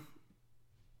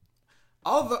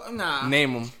 Nah.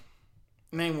 Name them.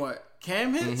 Name what?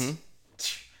 Cam hits.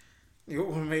 You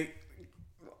want to make?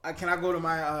 Can I go to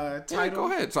my title? Yeah,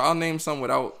 go ahead. So I'll name some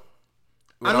without.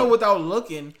 I know without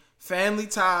looking. Family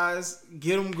Ties,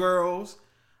 Get 'Em Girls,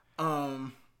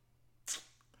 Oh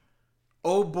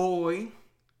Boy.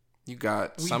 You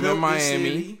got Some in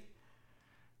Miami.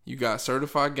 You got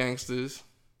Certified Gangsters.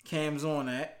 Cam's on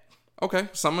that. Okay,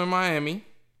 Some in Miami.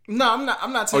 No,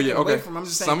 I'm not taking away from. I'm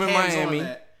just saying Some in Cam's Miami. on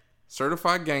that.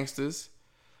 Certified Gangsters.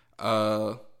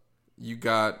 You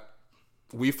got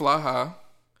We Fly High.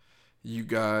 You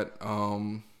got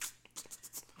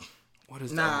what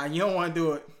is that? Nah, you don't want to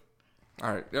do it.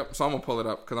 All right, yep. So I'm gonna pull it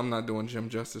up because I'm not doing Jim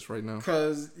justice right now.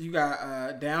 Because you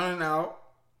got Down and Out,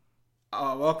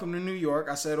 Welcome to New York.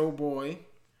 I said, oh boy.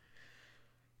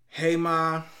 Hey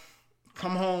Ma,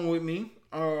 Come Home with Me.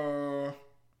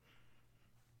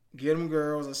 Get 'Em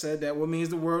Girls. I said that. What Means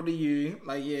the World to You?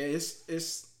 Like, yeah,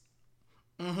 it's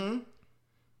some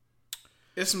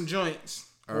joints.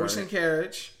 Horse and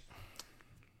Carriage.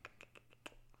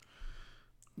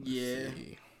 Yeah.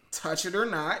 Touch It or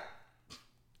Not.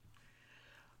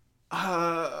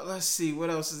 Let's see. What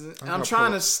else is it? I'm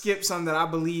trying to skip some that I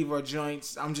believe are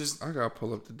joints. I gotta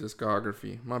pull up the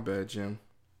discography. My bad, Jim.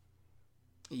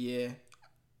 Yeah.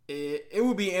 It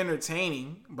would be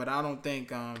entertaining, but I don't think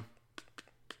Cuz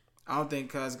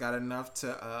got enough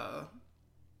to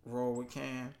roll with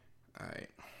Cam. Alright.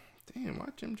 Damn, why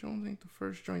Jim Jones ain't the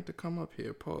first joint to come up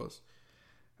here? Pause.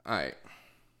 Alright.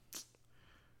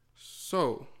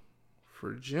 So,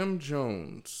 for Jim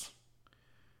Jones,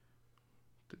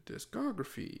 the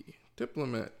discography,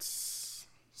 Diplomats.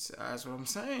 So that's what I'm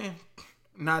saying.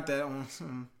 Not that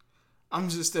I'm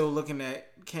just still looking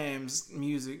at Cam's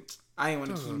music. I ain't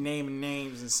want to keep naming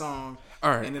names and songs.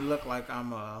 All right. And it looked like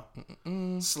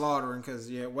I'm slaughtering because,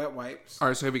 wet wipes. All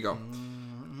right, so here we go.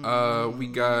 We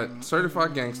got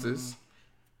Certified Gangsters,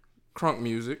 Crunk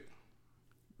Music,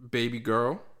 Baby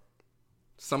Girl,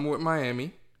 Summer with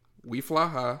Miami, We Fly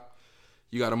High.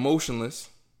 You got Emotionless.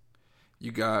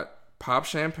 You got Pop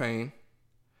Champagne.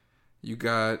 You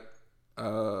got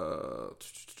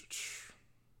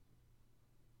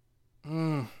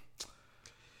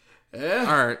Yeah.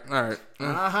 All right.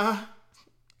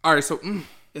 All right, so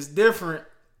it's different.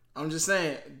 I'm just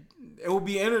saying it will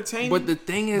be entertaining. But the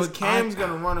thing is, but Cam's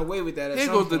gonna run away with that. At here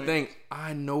some goes point. the thing.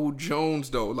 I know Jones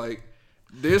though. Like,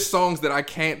 there's songs that I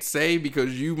can't say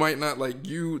because you might not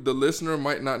the listener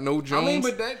might not know Jones. I mean,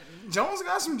 but that Jones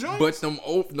got some joints. But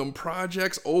them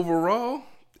projects overall,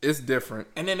 it's different.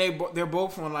 And then they're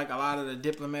both on like a lot of the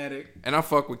diplomatic. And I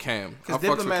fuck with Cam. Because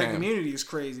diplomatic community is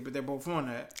crazy, but they're both on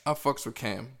that. I fucks with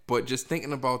Cam. But just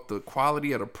thinking about the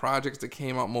quality of the projects that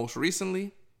came out most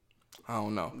recently, I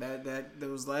don't know. That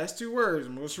those last 2 words,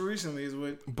 most recently, is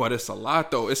what. But it's a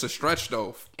lot though. It's a stretch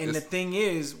though. And the thing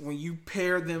is, when you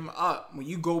pair them up, when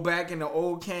you go back in the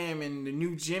old Cam and the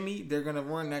new Jimmy, they're gonna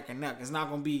run neck and neck. It's not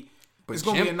gonna be. It's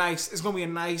gonna be a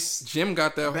nice. Jim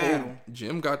got that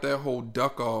battle. whole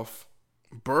duck off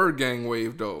Bird Gang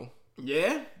wave though.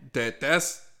 Yeah.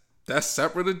 That's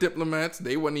separate of Diplomats.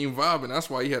 They wasn't even vibing. That's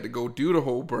why he had to go do the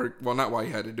whole Bird. Well, not why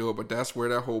he had to do it, but that's where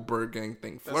that whole Bird Gang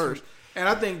thing flourished. And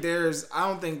I think I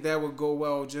don't think that would go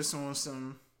well just on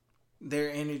some. Their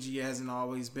energy hasn't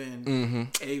always been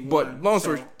A1. But long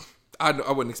story, I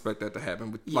wouldn't expect that to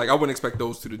happen. But I wouldn't expect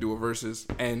those two to do a versus.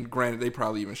 And granted, they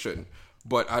probably even shouldn't.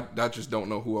 But I just don't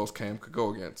know who else Cam could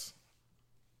go against.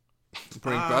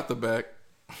 Bring Betha back.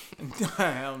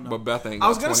 Hell no. But Beth ain't got 20, I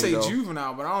was gonna say though.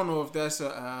 Juvenile, but I don't know if that's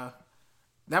that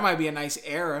might be a nice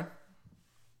era.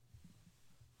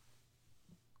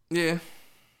 Yeah.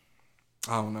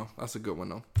 I don't know. That's a good one,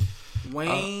 though.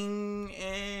 Wayne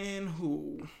and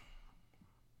who?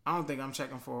 I don't think I'm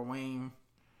checking for Wayne.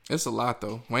 It's a lot,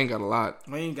 though. Wayne got a lot.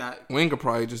 Wayne could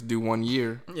probably just do 1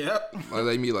 year. Yep. Like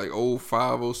they meet like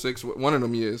 05, 06, one of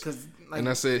them years. Like, and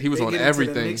that's it. He was on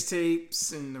everything. The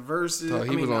mixtapes and the verses. So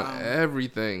he was on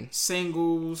everything.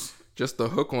 Singles. Just the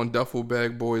hook on Duffel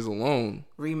Bag Boys alone.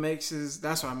 Remixes.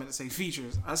 That's what I meant to say.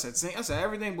 Features. I said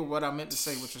everything but what I meant to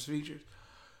say, which was features.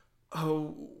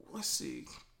 Oh, let's see.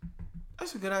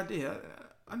 That's a good idea.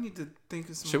 I need to think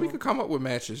of some. Shit, we could come up with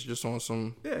matches just on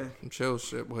some chill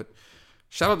shit. But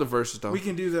shout out to Versus, though. We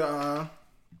can do the.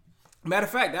 Matter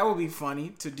of fact, that would be funny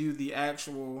to do the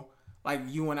actual, like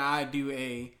you and I do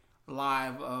a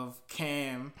live of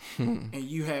Cam, and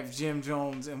you have Jim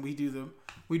Jones, and we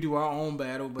do our own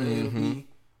battle, but it'll be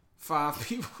 5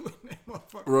 people in that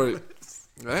motherfucker. Right.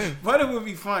 Hey. But it would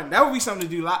be fun. That would be something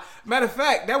to do live. Matter of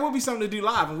fact, that would be something to do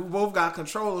live, and we both got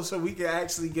controllers, so we could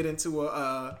actually get into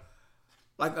a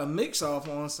mix off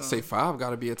on something. Say 5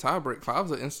 got to be a tiebreak.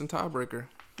 5's an instant tiebreaker.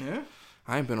 Yeah.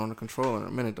 I ain't been on the controller in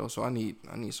a minute though, so I need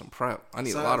some prep. I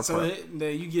need a lot of prep. So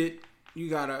you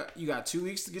got 2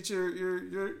 weeks to get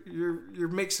your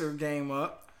mixer game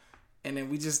up, and then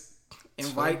we just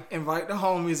invite the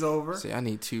homies over. See, I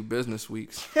need 2 business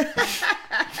weeks.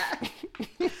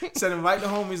 So invite the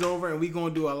homies over, and we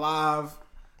gonna do a live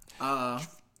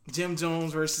Jim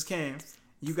Jones versus Cam.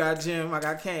 You got Jim, I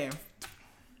got Cam,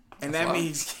 and that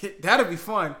means that'll be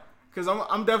fun because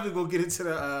I'm definitely gonna get into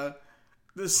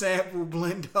the sample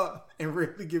blend up and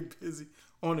really get busy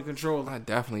on the controller. I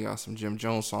definitely got some Jim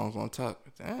Jones songs on top.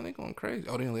 Damn, they going crazy.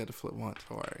 Oh, they only had to flip once.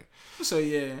 All right. So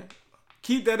yeah,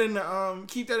 keep that in the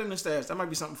stats. That might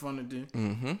be something fun to do.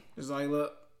 Mm-hmm. It's like,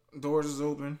 look, doors is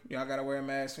open. Y'all gotta wear a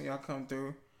mask when y'all come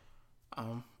through.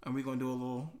 And we gonna do a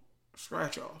little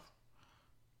scratch off.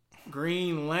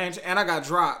 Green Lantern, and I got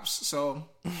drops. So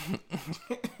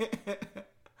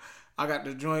I got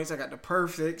the joints. I got the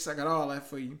perfects. I got all that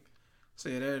for you. So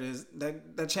yeah, there it is.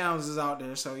 That challenge is out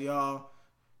there. So y'all,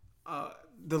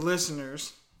 the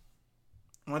listeners,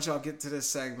 once y'all get to this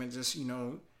segment, just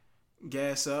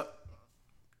gas up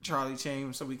Charlie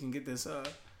Chain so we can get this.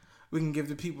 We can give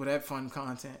the people that fun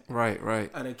content. Right.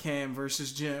 Out of Cam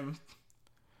versus Jim.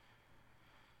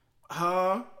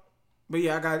 But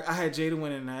yeah, I had Jada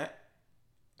winning that,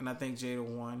 and I think Jada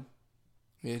won.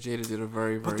 Yeah, Jada did a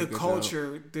very, very good job. But the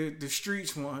culture, the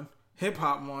streets won. Hip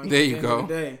hop won. There you go.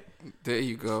 There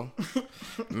you go.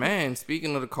 Man,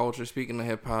 speaking of the culture, speaking of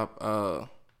hip hop,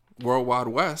 World Wide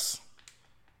West.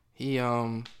 He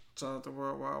shout out to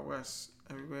World Wide West.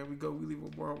 Everywhere we go, we leave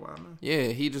a worldwide, man. Yeah,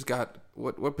 he just got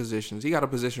what positions? He got a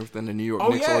position within the New York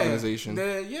Knicks organization.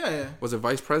 Was it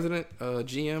vice president,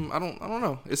 GM? I don't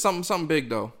know. It's something big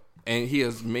though. And he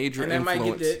has major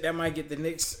influence. That might get the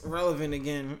Knicks relevant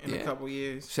again in a couple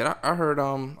years. Shit, I heard.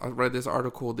 I read this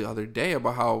article the other day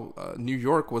about how New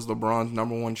York was LeBron's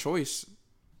 #1 choice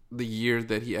the year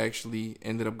that he actually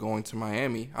ended up going to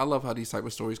Miami. I love how these type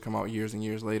of stories come out years and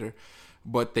years later,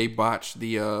 but they botched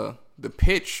the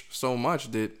pitch so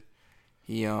much that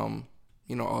he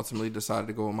ultimately decided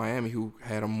to go with Miami, who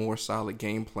had a more solid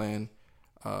game plan.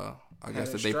 I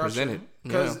guess that they presented.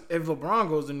 Because if LeBron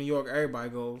goes to New York, everybody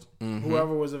goes. Mm-hmm.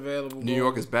 Whoever was available. New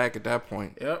York is back at that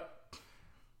point. Yep.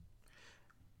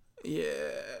 Yeah.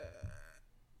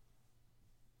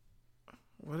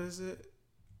 What is it?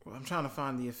 Well, I'm trying to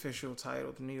find the official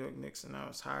title. The New York Knicks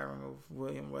announced hiring of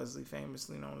William Wesley,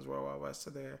 famously known as World Wide West, to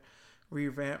their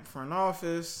revamped front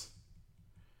office.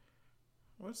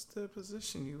 What's the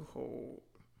position you hold?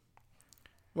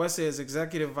 West is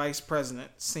Executive Vice President,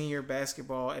 Senior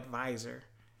Basketball Advisor.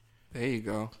 There you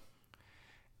go.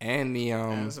 And the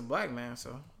it's a black man,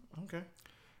 so okay.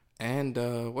 And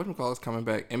whatchamacallit's coming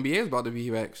back. NBA is about to be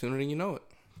back sooner than you know it.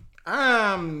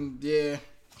 Yeah.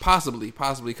 Possibly,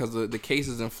 because the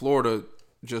cases in Florida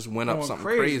just went up something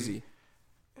crazy.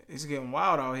 It's getting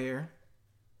wild out here.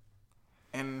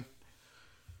 And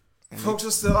folks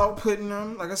are still out putting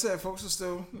them. Like I said, folks are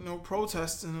still,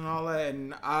 protesting and all that.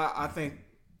 And I think,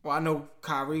 I know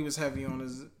Kyrie was heavy on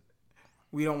his,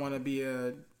 we don't want to be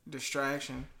a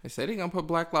distraction. They said they're going to put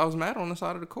Black Lives Matter on the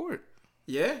side of the court.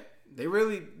 Yeah, the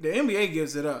NBA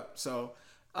gives it up. So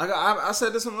I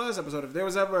said this on the last episode. If there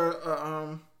was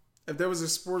ever if there was a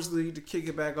sports league to kick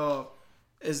it back off,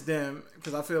 it's them,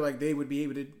 because I feel like they would be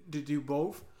able to do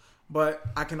both. But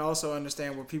I can also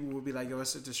understand where people would be like, yo,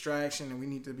 it's a distraction and we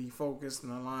need to be focused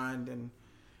and aligned and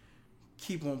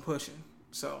keep on pushing.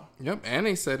 So yep, and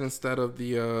they said instead of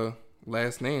the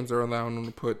last names, they're allowing them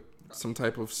to put some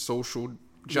type of social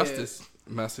justice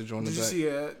message on the Did you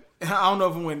back. see I don't know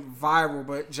if it went viral,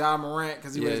 but Ja Morant,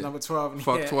 because he wears number 12. And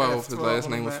Fuck 12. His last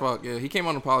name was Fuck. Yeah, he came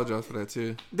on and apologized for that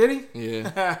too. Did he?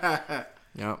 Yeah.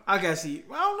 Yep. I guess he.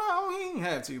 Well, I don't know. He didn't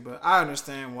have to, but I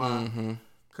understand why.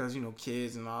 Because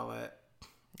kids and all that.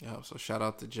 Yeah. So shout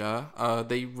out to Ja.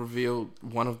 They revealed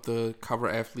one of the cover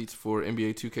athletes for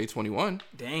NBA 2K21.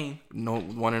 Dame. No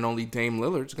one and only Dame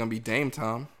Lillard. It's gonna be Dame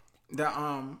time.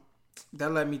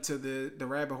 That led me to the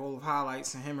rabbit hole of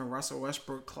highlights and him and Russell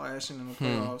Westbrook clashing in the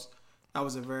playoffs. That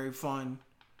was a very fun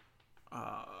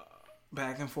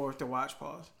back and forth to watch.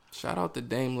 Pause. Shout out to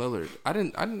Dame Lillard. I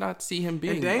did not see him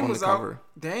being Dame on was the cover.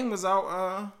 Dame was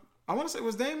out. I want to say,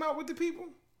 was Dame out with the people?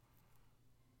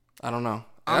 I don't know.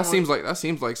 That seems like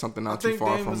something not too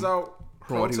far Dame from was out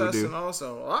what he would do.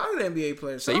 Also, a lot of the NBA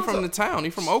players. So he from the town. He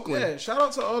from Oakland. Yeah. Shout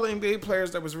out to all the NBA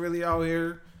players that was really out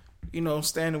here,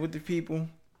 standing with the people.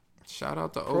 Shout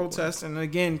out to protesting. And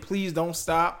again, please don't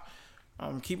stop.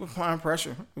 Keep applying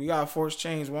pressure. We gotta force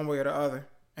change one way or the other.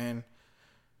 And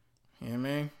you know what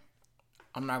I mean?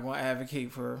 I'm not gonna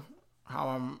advocate for how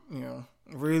I'm,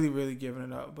 really, really giving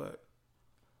it up, but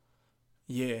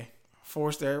yeah,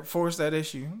 force that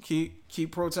issue.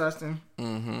 Keep protesting.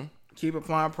 Keep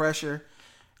applying pressure.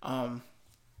 And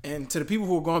to the people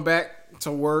who are going back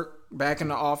to work, back in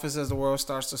the office as the world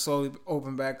starts to slowly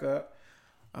open back up,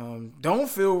 don't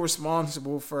feel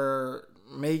responsible for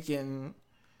making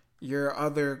your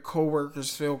other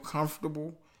coworkers feel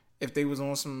comfortable. If they was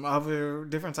on some other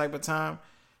different type of time,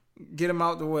 get them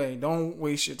out the way. Don't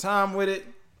waste your time with it.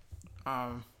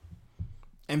 And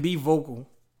be vocal.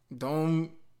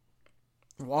 Don't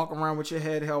walk around with your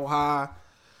head held high.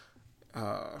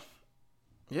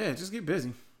 Just get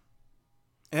busy.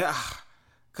 Yeah,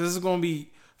 because it's gonna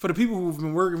be for the people who've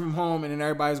been working from home, and then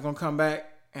everybody's gonna come back.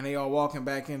 And they all walking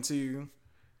back into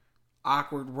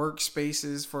awkward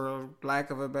workspaces, for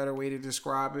lack of a better way to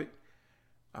describe it.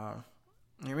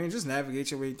 Just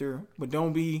navigate your way through. But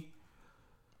don't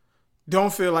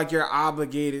feel like you're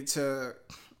obligated to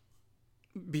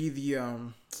be the,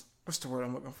 what's the word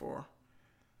I'm looking for?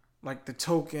 Like the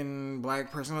token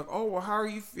black person. Like, oh, well, how are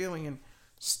you feeling? And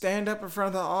stand up in front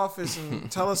of the office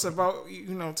and tell us about your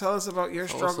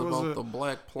struggles. Tell us about the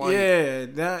black plight.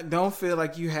 Yeah, don't feel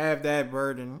like you have that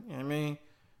burden. You know what I mean?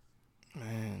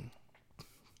 Man.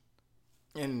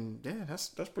 And yeah, that's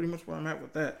pretty much where I'm at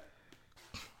with that.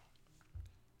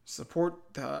 Support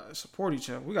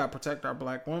each other. We gotta protect our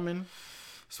black women.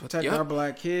 Protect our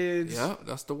black kids. Yeah,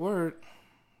 that's the word.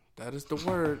 That is the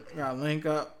word. We gotta link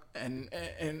up. And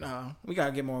we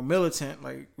gotta get more militant.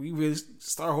 Like, we really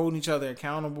start holding each other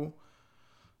accountable.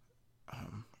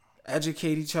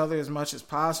 Educate each other as much as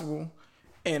possible.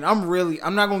 And I'm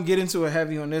not gonna get into it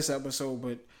heavy on this episode,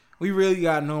 but we really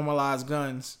gotta normalize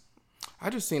guns. I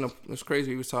just seen it's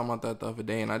crazy. We was talking about that the other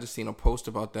day, and I just seen a post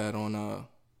about that on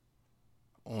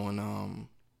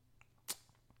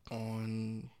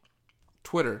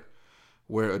Twitter,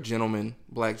 where a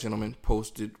black gentleman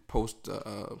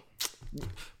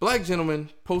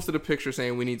posted a picture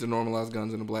saying we need to normalize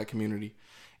guns in the black community,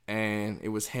 and it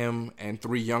was him and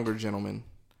 3 younger gentlemen,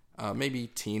 maybe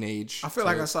teenage. I feel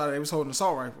like I saw that they was holding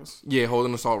assault rifles. Yeah,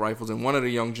 holding assault rifles, and one of the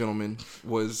young gentlemen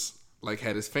was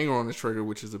had his finger on the trigger,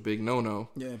 which is a big no.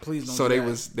 Yeah, please don't. So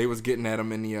they was getting at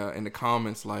him in the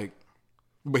comments,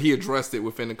 but he addressed it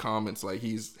within the comments,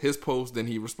 his post. Then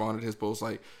he responded to his post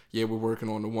yeah, we're working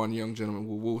on the one young gentleman.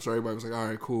 Woo. So everybody was like, all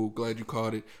right, cool, glad you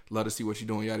caught it. Let us see what you're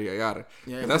doing, yada yada yada.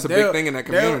 Yeah, that's a big thing in that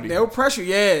community. They'll pressure.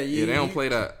 Yeah, they don't play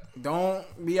that. Don't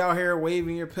be out here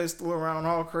waving your pistol around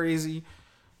all crazy.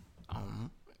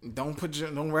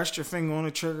 Don't rest your finger on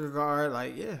the trigger guard.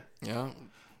 Yeah.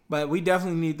 But we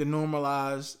definitely need to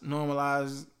normalize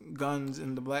guns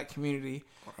in the black community.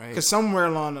 Because somewhere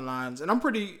along the lines, and I don't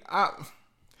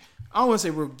want to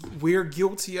say we're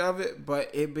guilty of it, but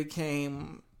it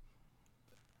became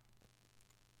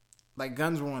like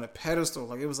guns were on a pedestal.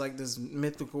 Like, it was like this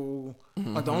mythical.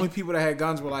 Like, the only people that had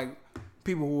guns were like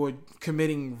people who were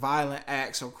committing violent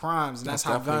acts or crimes, and that's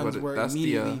how guns were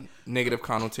immediately. That's the negative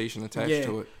connotation attached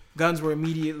to it. Guns were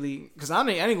immediately, because I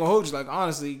ain't gonna hold you. Like,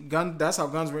 honestly, that's how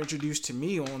guns were introduced to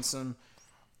me on some.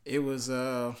 It was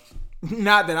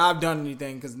not that I've done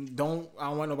anything, because I don't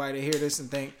want nobody to hear this and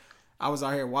think I was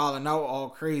out here wilding out all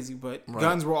crazy. But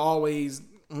guns were always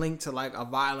linked to like a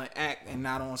violent act and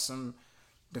not on some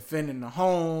defending the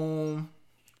home.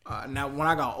 Now, when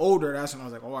I got older, that's when I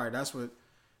was like, all right, that's what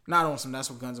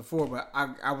guns are for. But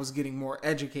I was getting more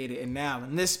educated, and now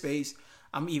in this space,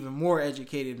 I'm even more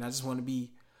educated, and I just want to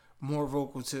be more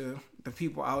vocal to the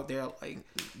people out there, like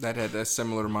that had that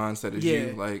similar mindset as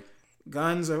you. Like,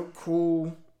 Guns are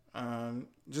cool.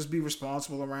 Just be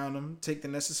responsible around them. Take the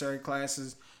necessary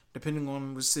classes depending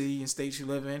on the city and state you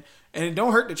live in. And it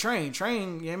don't hurt to train.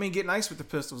 Get nice with the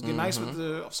pistols. Get nice with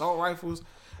the assault rifles.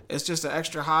 It's just an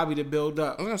extra hobby to build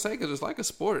up. I was gonna say, because it's like a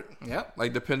sport. Yep.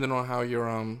 Like, depending on how you're,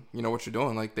 what you're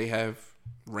doing. Like, they have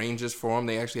ranges for them.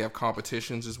 They actually have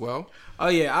competitions as well. Oh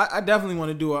yeah, I definitely want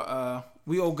to do a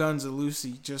We Owe Guns of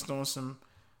Lucy just on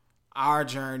our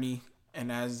journey.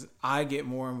 And as I get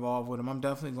more involved with them, I'm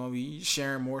definitely gonna be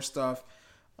sharing more stuff.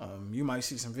 You might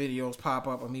see some videos pop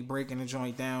up of me breaking the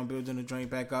joint down, building the joint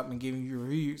back up, and giving you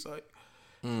reviews. Like,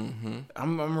 I'm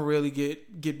gonna really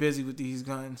get busy with these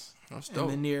guns in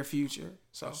the near future.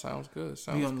 So that sounds good.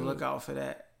 Be on the lookout for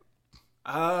that.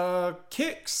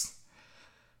 Kicks.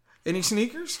 Any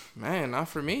sneakers? Man, not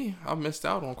for me. I missed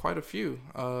out on quite a few.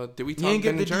 Did we talk? You ain't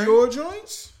get the Dior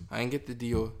joints? I ain't get the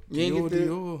Dior. You ain't get the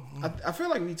Dior. I feel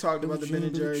like we talked about the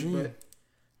Ben & Jerry's, but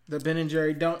the Ben &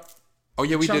 Jerry don't. Oh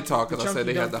yeah, we did talk, because I said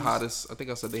they had the hottest. I think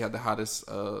I said they had the hottest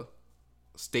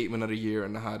statement of the year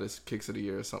and the hottest kicks of the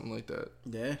year or something like that.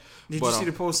 Yeah. Did you see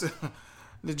the post of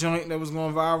the joint that was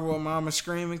going viral with Mama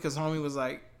screaming because homie was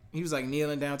like, he was like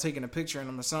kneeling down taking a picture of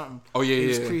him or something. Oh yeah, he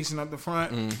was creasing up the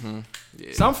front. Mm-hmm.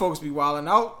 Yeah. Some folks be wilding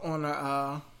out on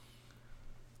the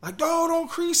like, don't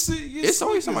crease it. It's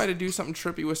always somebody to do something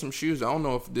trippy with some shoes. I don't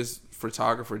know if this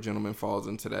photographer gentleman falls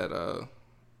into that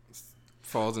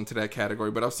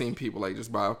category, but I've seen people like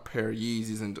just buy a pair of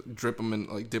Yeezys and dip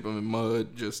them in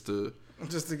mud just to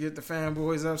get the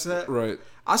fanboys upset. Right.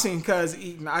 I seen Cuz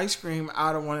eating ice cream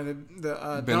out of one of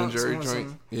the Ben & Jerry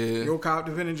joint. Yeah. Yo cop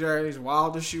the Ben & Jerry's,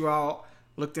 wild the shoe out,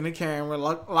 looked in the camera,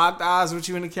 locked eyes with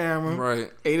you in the camera.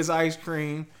 Right. Ate his ice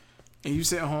cream, and you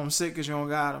sitting home sick because you don't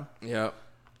got him. Yep.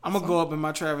 I'm gonna go up in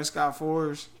my Travis Scott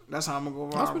 4s. That's how I'm gonna go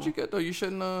viral. That's what you get though. You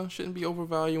shouldn't be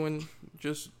overvaluing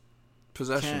just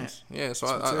possessions. Yeah. So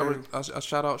I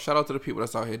shout out to the people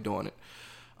that's out here doing it.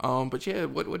 But yeah,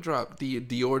 what dropped? The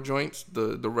Dior joints,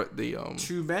 the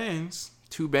 2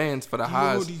 bands for the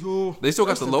highs. Dior. They still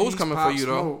got the lows coming for you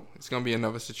though. It's gonna be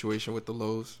another situation with the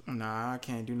lows. Nah, I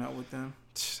can't do nothing with them.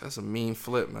 That's a mean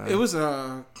flip, man. It was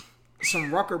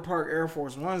some Rucker Park Air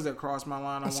Force Ones that crossed my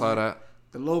line. I saw that.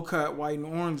 The low cut white and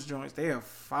orange joints, they are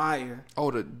fire.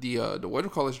 Oh, the what do you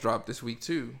call it dropped this week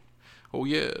too. Oh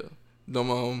yeah,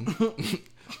 them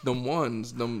them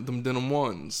ones, them denim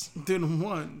ones. Denim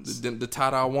ones. The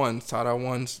tie-dye ones.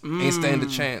 Ain't stand a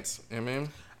chance. You know what I mean?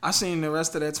 I seen the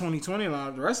rest of that 2020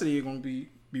 line. The rest of the year gonna be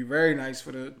very nice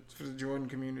for the Jordan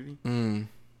community.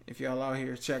 If y'all out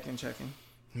here checking.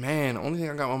 Man, the only thing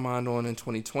I got my mind on in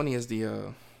 2020 is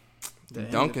the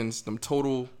Dunkins, them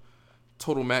total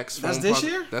max. That's this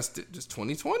year? That's just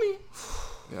 2020. You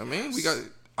know what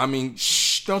I mean?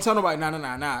 Shh, don't tell nobody.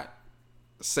 Nah.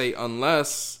 Say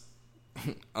unless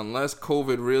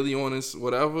COVID really on us,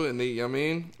 whatever, and they, you know what I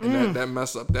mean? And that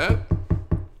mess up that.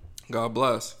 God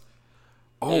bless.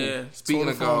 Oh, yeah, speaking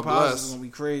of God bless. Is gonna be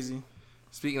crazy.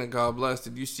 Speaking of God bless,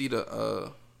 did you see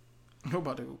I'm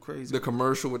about to go crazy. The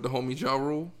commercial with the homie Ja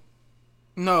Rule?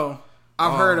 No.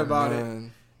 I've heard about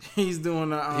it. He's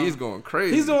doing he's going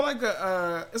crazy. He's doing like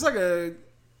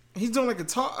he's doing like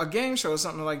a game show or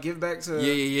something, like give back to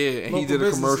yeah. And he did a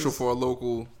commercial for a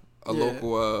local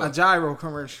a gyro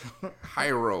commercial.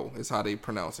 Hiro is how they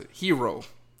pronounce it. Hero.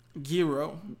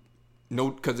 No,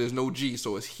 because there's no G,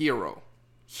 so it's Hero.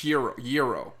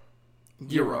 Euro.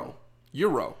 YROH.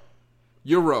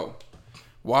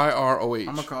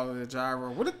 I'm gonna call it a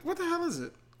gyro. What the hell is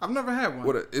it? I've never had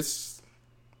one. It's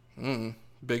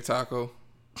Big Taco.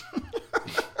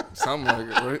 Something like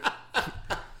it,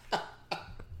 right?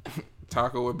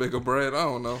 Taco with bigger bread. I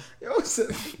don't know. Yo, it's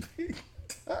a Big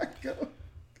Taco.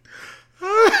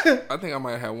 I think I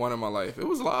might have had one in my life. It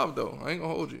was live though. I ain't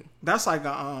gonna hold you. That's like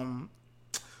a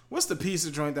what's the pizza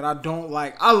joint that I don't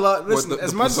like? I love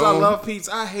as much as I love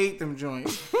pizza, I hate them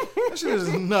joints. That shit is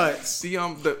nuts. They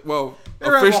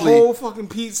officially a whole fucking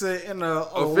pizza in a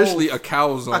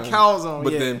calzone. A calzone,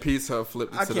 but then Pizza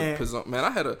flipped it to the pizzone. Man,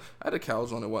 I had a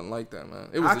calzone. It wasn't like that, man.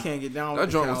 I can't get down with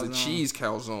that joint. Was a cheese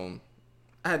calzone.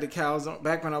 I had the calzone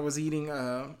back when I was eating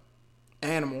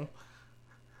animal.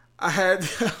 I had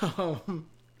the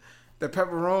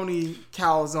pepperoni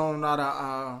calzone out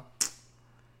of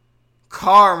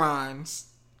Carmine's.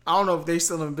 I don't know if they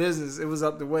still in business. It was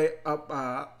out in,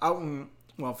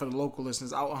 well, for the local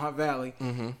listeners, out in Hunt Valley.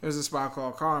 Mm-hmm. There's a spot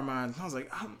called Carmine's. I was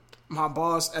like, my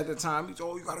boss at the time, he's,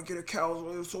 you gotta get a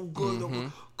calzone. It's so good. Mm-hmm.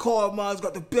 Carmine's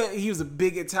got the best. He was a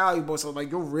big Italian boy, so like,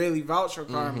 you'll really vouch for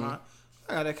Carmine. Mm-hmm.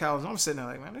 I got that calzone. I'm sitting there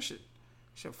like, man, this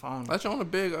shit phony. That's on a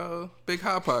big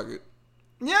Hot Pocket.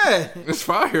 Yeah, it's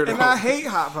fire though. And I hate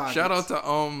Hot Pockets. Shout out to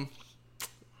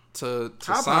to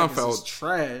Hot Pockets is Seinfeld.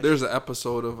 trash. There's an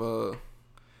episode of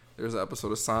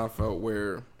Seinfeld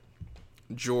where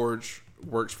George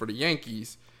works for the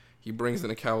Yankees. He brings in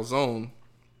a calzone,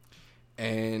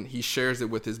 and he shares it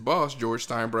with his boss, George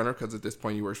Steinbrenner, because at this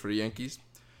point he works for the Yankees.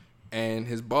 And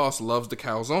his boss loves the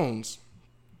calzones.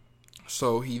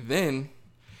 So he then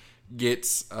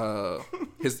gets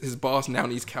his boss now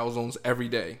needs calzones every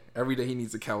day. Every day he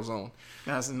needs a calzone.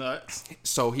 That's nuts.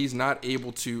 So he's not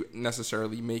able to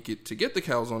necessarily make it to get the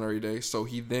calzone every day. So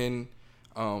he then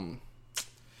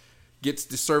gets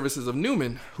the services of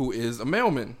Newman, who is a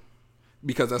mailman,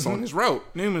 because that's on his route.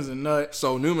 Newman's a nut.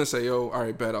 So Newman say, yo, all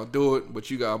right, bet, I'll do it, but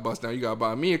you gotta bust down. You gotta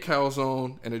buy me a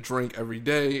calzone and a drink every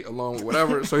day along with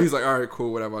whatever. So he's like, all right,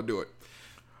 cool, whatever, I'll do it.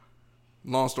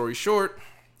 Long story short,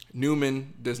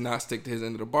 Newman does not stick to his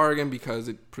end of the bargain because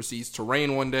it proceeds to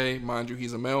rain one day. Mind you,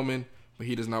 he's a mailman, but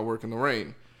he does not work in the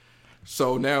rain.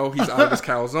 So now he's out of his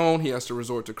calzone. He has to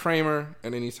resort to Kramer,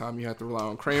 and anytime you have to rely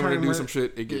on Kramer to do some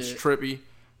shit, it gets trippy.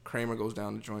 Kramer goes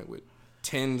down the joint with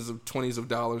tens of $20s of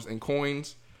dollars in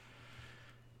coins.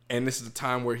 And this is the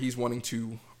time where he's wanting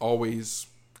to always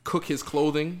cook his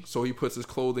clothing. So he puts his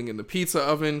clothing in the pizza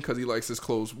oven because he likes his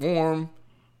clothes warm.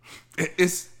 I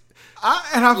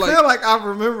feel like I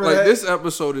remember that. This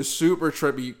episode is super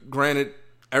trippy. Granted,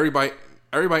 everybody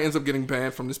ends up getting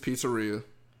banned from this pizzeria.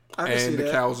 And the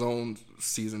calzone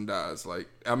season dies. Like,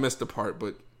 I missed the part,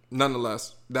 but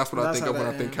nonetheless, that's what I think of when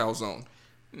I think calzone.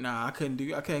 Nah, I couldn't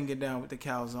get down with the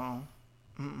calzone.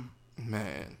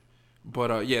 Man.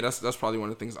 But yeah, that's probably one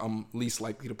of the things I'm least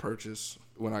likely to purchase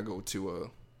when I go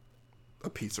to a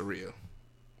pizzeria.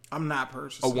 I'm not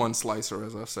purchasing a one slicer,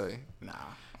 as I say. Nah,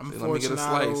 I'm let me get a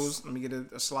slice. Let me get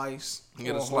a slice.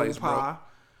 Get a slice, whole pie.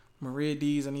 bro. Maria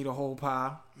D's, I need a whole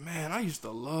pie. Man, I used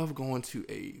to love going to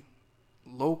a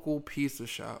local pizza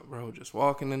shop, bro. Just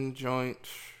walking in the joint.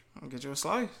 I'll get you a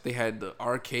slice. They had the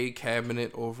arcade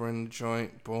cabinet over in the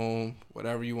joint. Boom.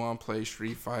 Whatever you want to play.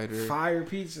 Street Fighter. Fire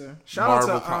pizza. Shout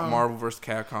out to Marvel vs.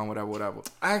 Capcom, whatever.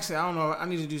 Actually, I don't know. I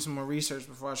need to do some more research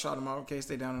before I shout them out in case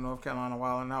they down in North Carolina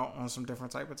wilding out on some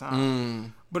different type of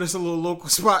time. But it's a little local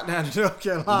spot down in North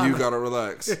Carolina. You gotta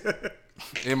relax.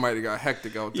 It might have got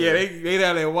hectic out there. Yeah, they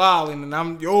down there wilding, and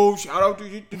I'm, shout out to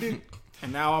you.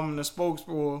 And now I'm the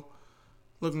spokesperson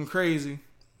looking crazy.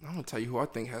 I'm gonna tell you who I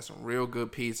think has some real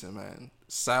good pizza, man.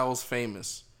 Sal's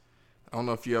Famous. I don't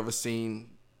know if you ever seen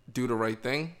Do the Right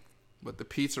Thing, but the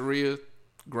pizzeria,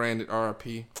 granted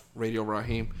RIP, Radio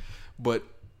Raheem, but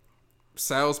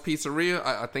Sal's Pizzeria,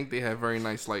 I think they have very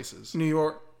nice slices. New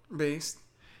York based.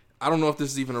 I don't know if this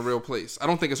is even a real place. I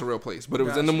don't think it's a real place, but it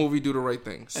was in the movie Do the Right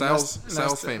Thing. Sal's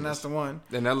Famous. And that's the one.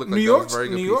 And that looked like that was very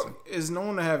good pizza. New York is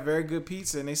known to have very good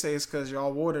pizza, and they say it's because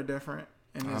y'all water different.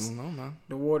 And I don't know, man.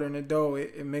 The water and the dough,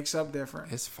 it mix up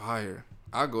different. It's fire.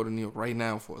 I'll go to New York right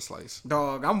now for a slice.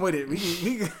 Dog, I'm with it. We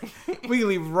can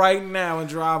leave right now and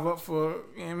drive up for,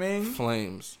 you know what I mean?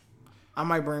 Flames. I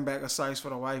might bring back a slice for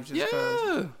the wife just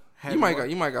because. You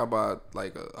might got buy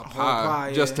like a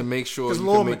pie just to make sure you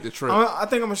can make the trip. I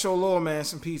think I'm gonna show Lil Man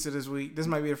some pizza this week. This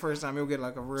might be the first time he'll get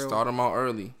like a real. Start him out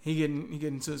early. He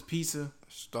getting to his pizza.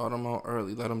 Start him out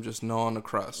early. Let him just gnaw on the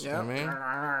crust. Yeah, you know what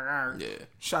I mean? Yeah.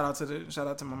 Shout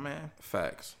out to my man.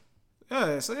 Facts.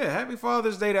 Yeah. So yeah, happy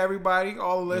Father's Day to everybody,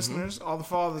 all the listeners, all the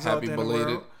fathers out there in the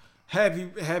world.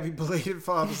 Happy belated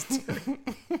Father's Day.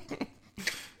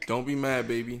 Don't be mad,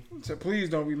 baby. So please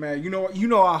don't be mad. You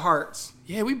know our hearts.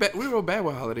 Yeah, we real bad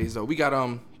with holidays though. We got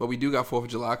but we do got 4th of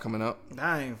July coming up.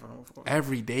 I ain't for 4th.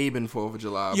 Every day been 4th of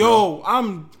July. Yo,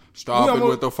 bro. Stop it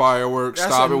with the fireworks.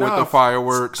 Stop it with the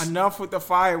fireworks. Enough with the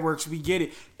fireworks. We get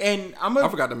it. And I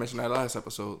forgot to mention that last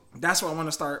episode. That's what I want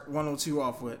to start 102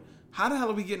 off with. How the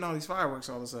hell are we getting all these fireworks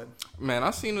all of a sudden? Man,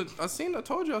 I seen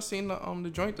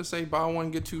the joint to say buy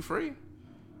one get two free.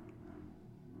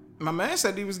 My man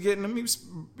said he was getting them.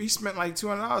 He spent like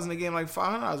 $200 and they gave him like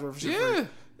 $500 worth of shit. Yeah,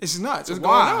 it's nuts. It's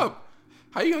going up.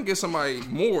 How you gonna get somebody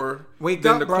more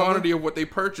than the quantity of what they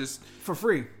purchased for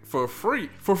free? For free.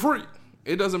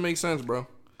 It doesn't make sense, bro.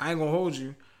 I ain't gonna hold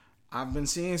you. I've been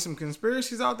seeing some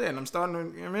conspiracies out there, and I'm starting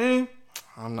to. You know what I mean?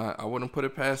 I wouldn't put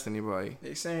it past anybody.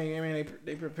 They saying, I mean,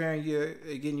 they preparing you,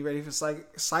 they getting you ready for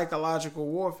psychological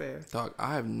warfare. Dog,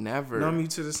 I have never numb you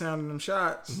to the sound of them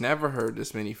shots. Never heard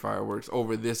this many fireworks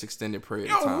over this extended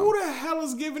period of time. Who the hell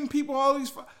is giving people all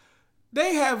these?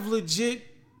 They have legit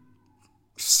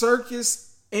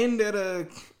circus into the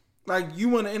you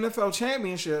won an NFL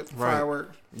championship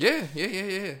fireworks. Yeah.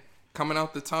 Coming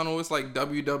out the tunnel, it's like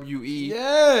WWE.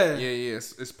 Yeah.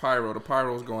 It's pyro. The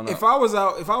pyro's going up. If I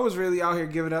was really out here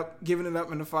giving it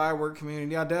up in the firework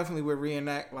community, I definitely would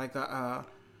reenact like a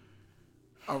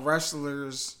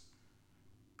wrestler's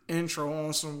intro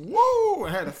on some woo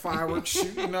and had the fireworks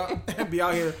shooting up and be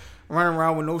out here running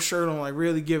around with no shirt on, like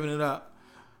really giving it up.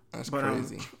 That's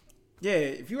crazy. Yeah,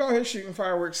 if you out here shooting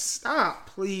fireworks, stop,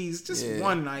 please. Just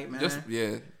one night, man.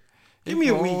 Give me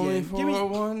a weekend. Give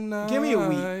me a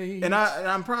week. And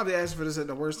I'm probably asking for this at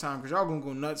the worst time because y'all gonna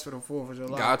go nuts for the 4th of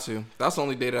July. Got to. That's the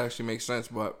only day that actually makes sense,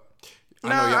 but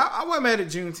I wasn't mad at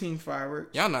Juneteenth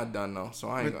fireworks. Y'all not done though, so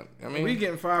I ain't gonna. I mean, we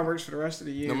getting fireworks for the rest of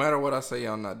the year. No matter what I say,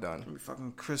 y'all not done.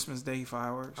 Fucking Christmas Day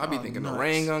fireworks. I be thinking nuts. The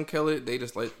rain gonna kill it. They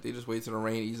just wait till the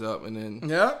rain ease up and then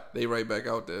they right back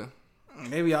out there.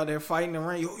 They be out there fighting the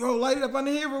rain. Yo, light it up under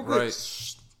here real quick. Right.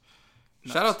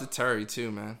 Shout out to Terry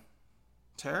too, man.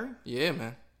 Terry? Yeah,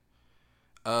 man.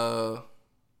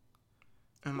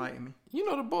 Enlighten me. You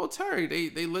know the bull Terry.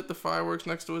 They lit the fireworks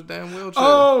next to his damn wheelchair.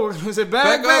 Oh, was it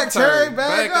back up, Terry?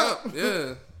 Back up.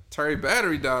 Yeah. Terry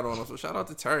battery died on him. So shout out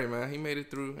to Terry, man. He made it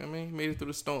through. He made it through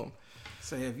the storm.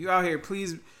 So if you out here,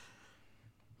 please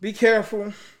be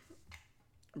careful.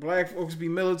 Black folks be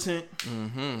militant.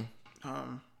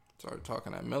 Started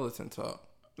talking that militant talk.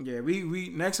 Yeah, we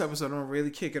next episode I'm gonna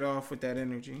really kick it off with that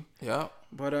energy. Yeah.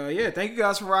 But thank you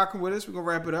guys for rocking with us. We're gonna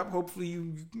wrap it up. Hopefully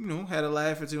you had a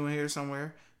laugh or two in here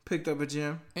somewhere. Picked up a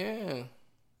gym. Yeah.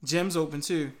 Gym's open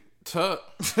too.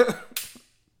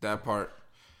 That part.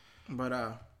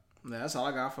 But that's all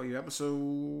I got for you. Episode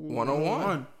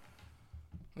 101.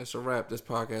 It's a wrap. This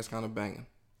podcast kind of banging.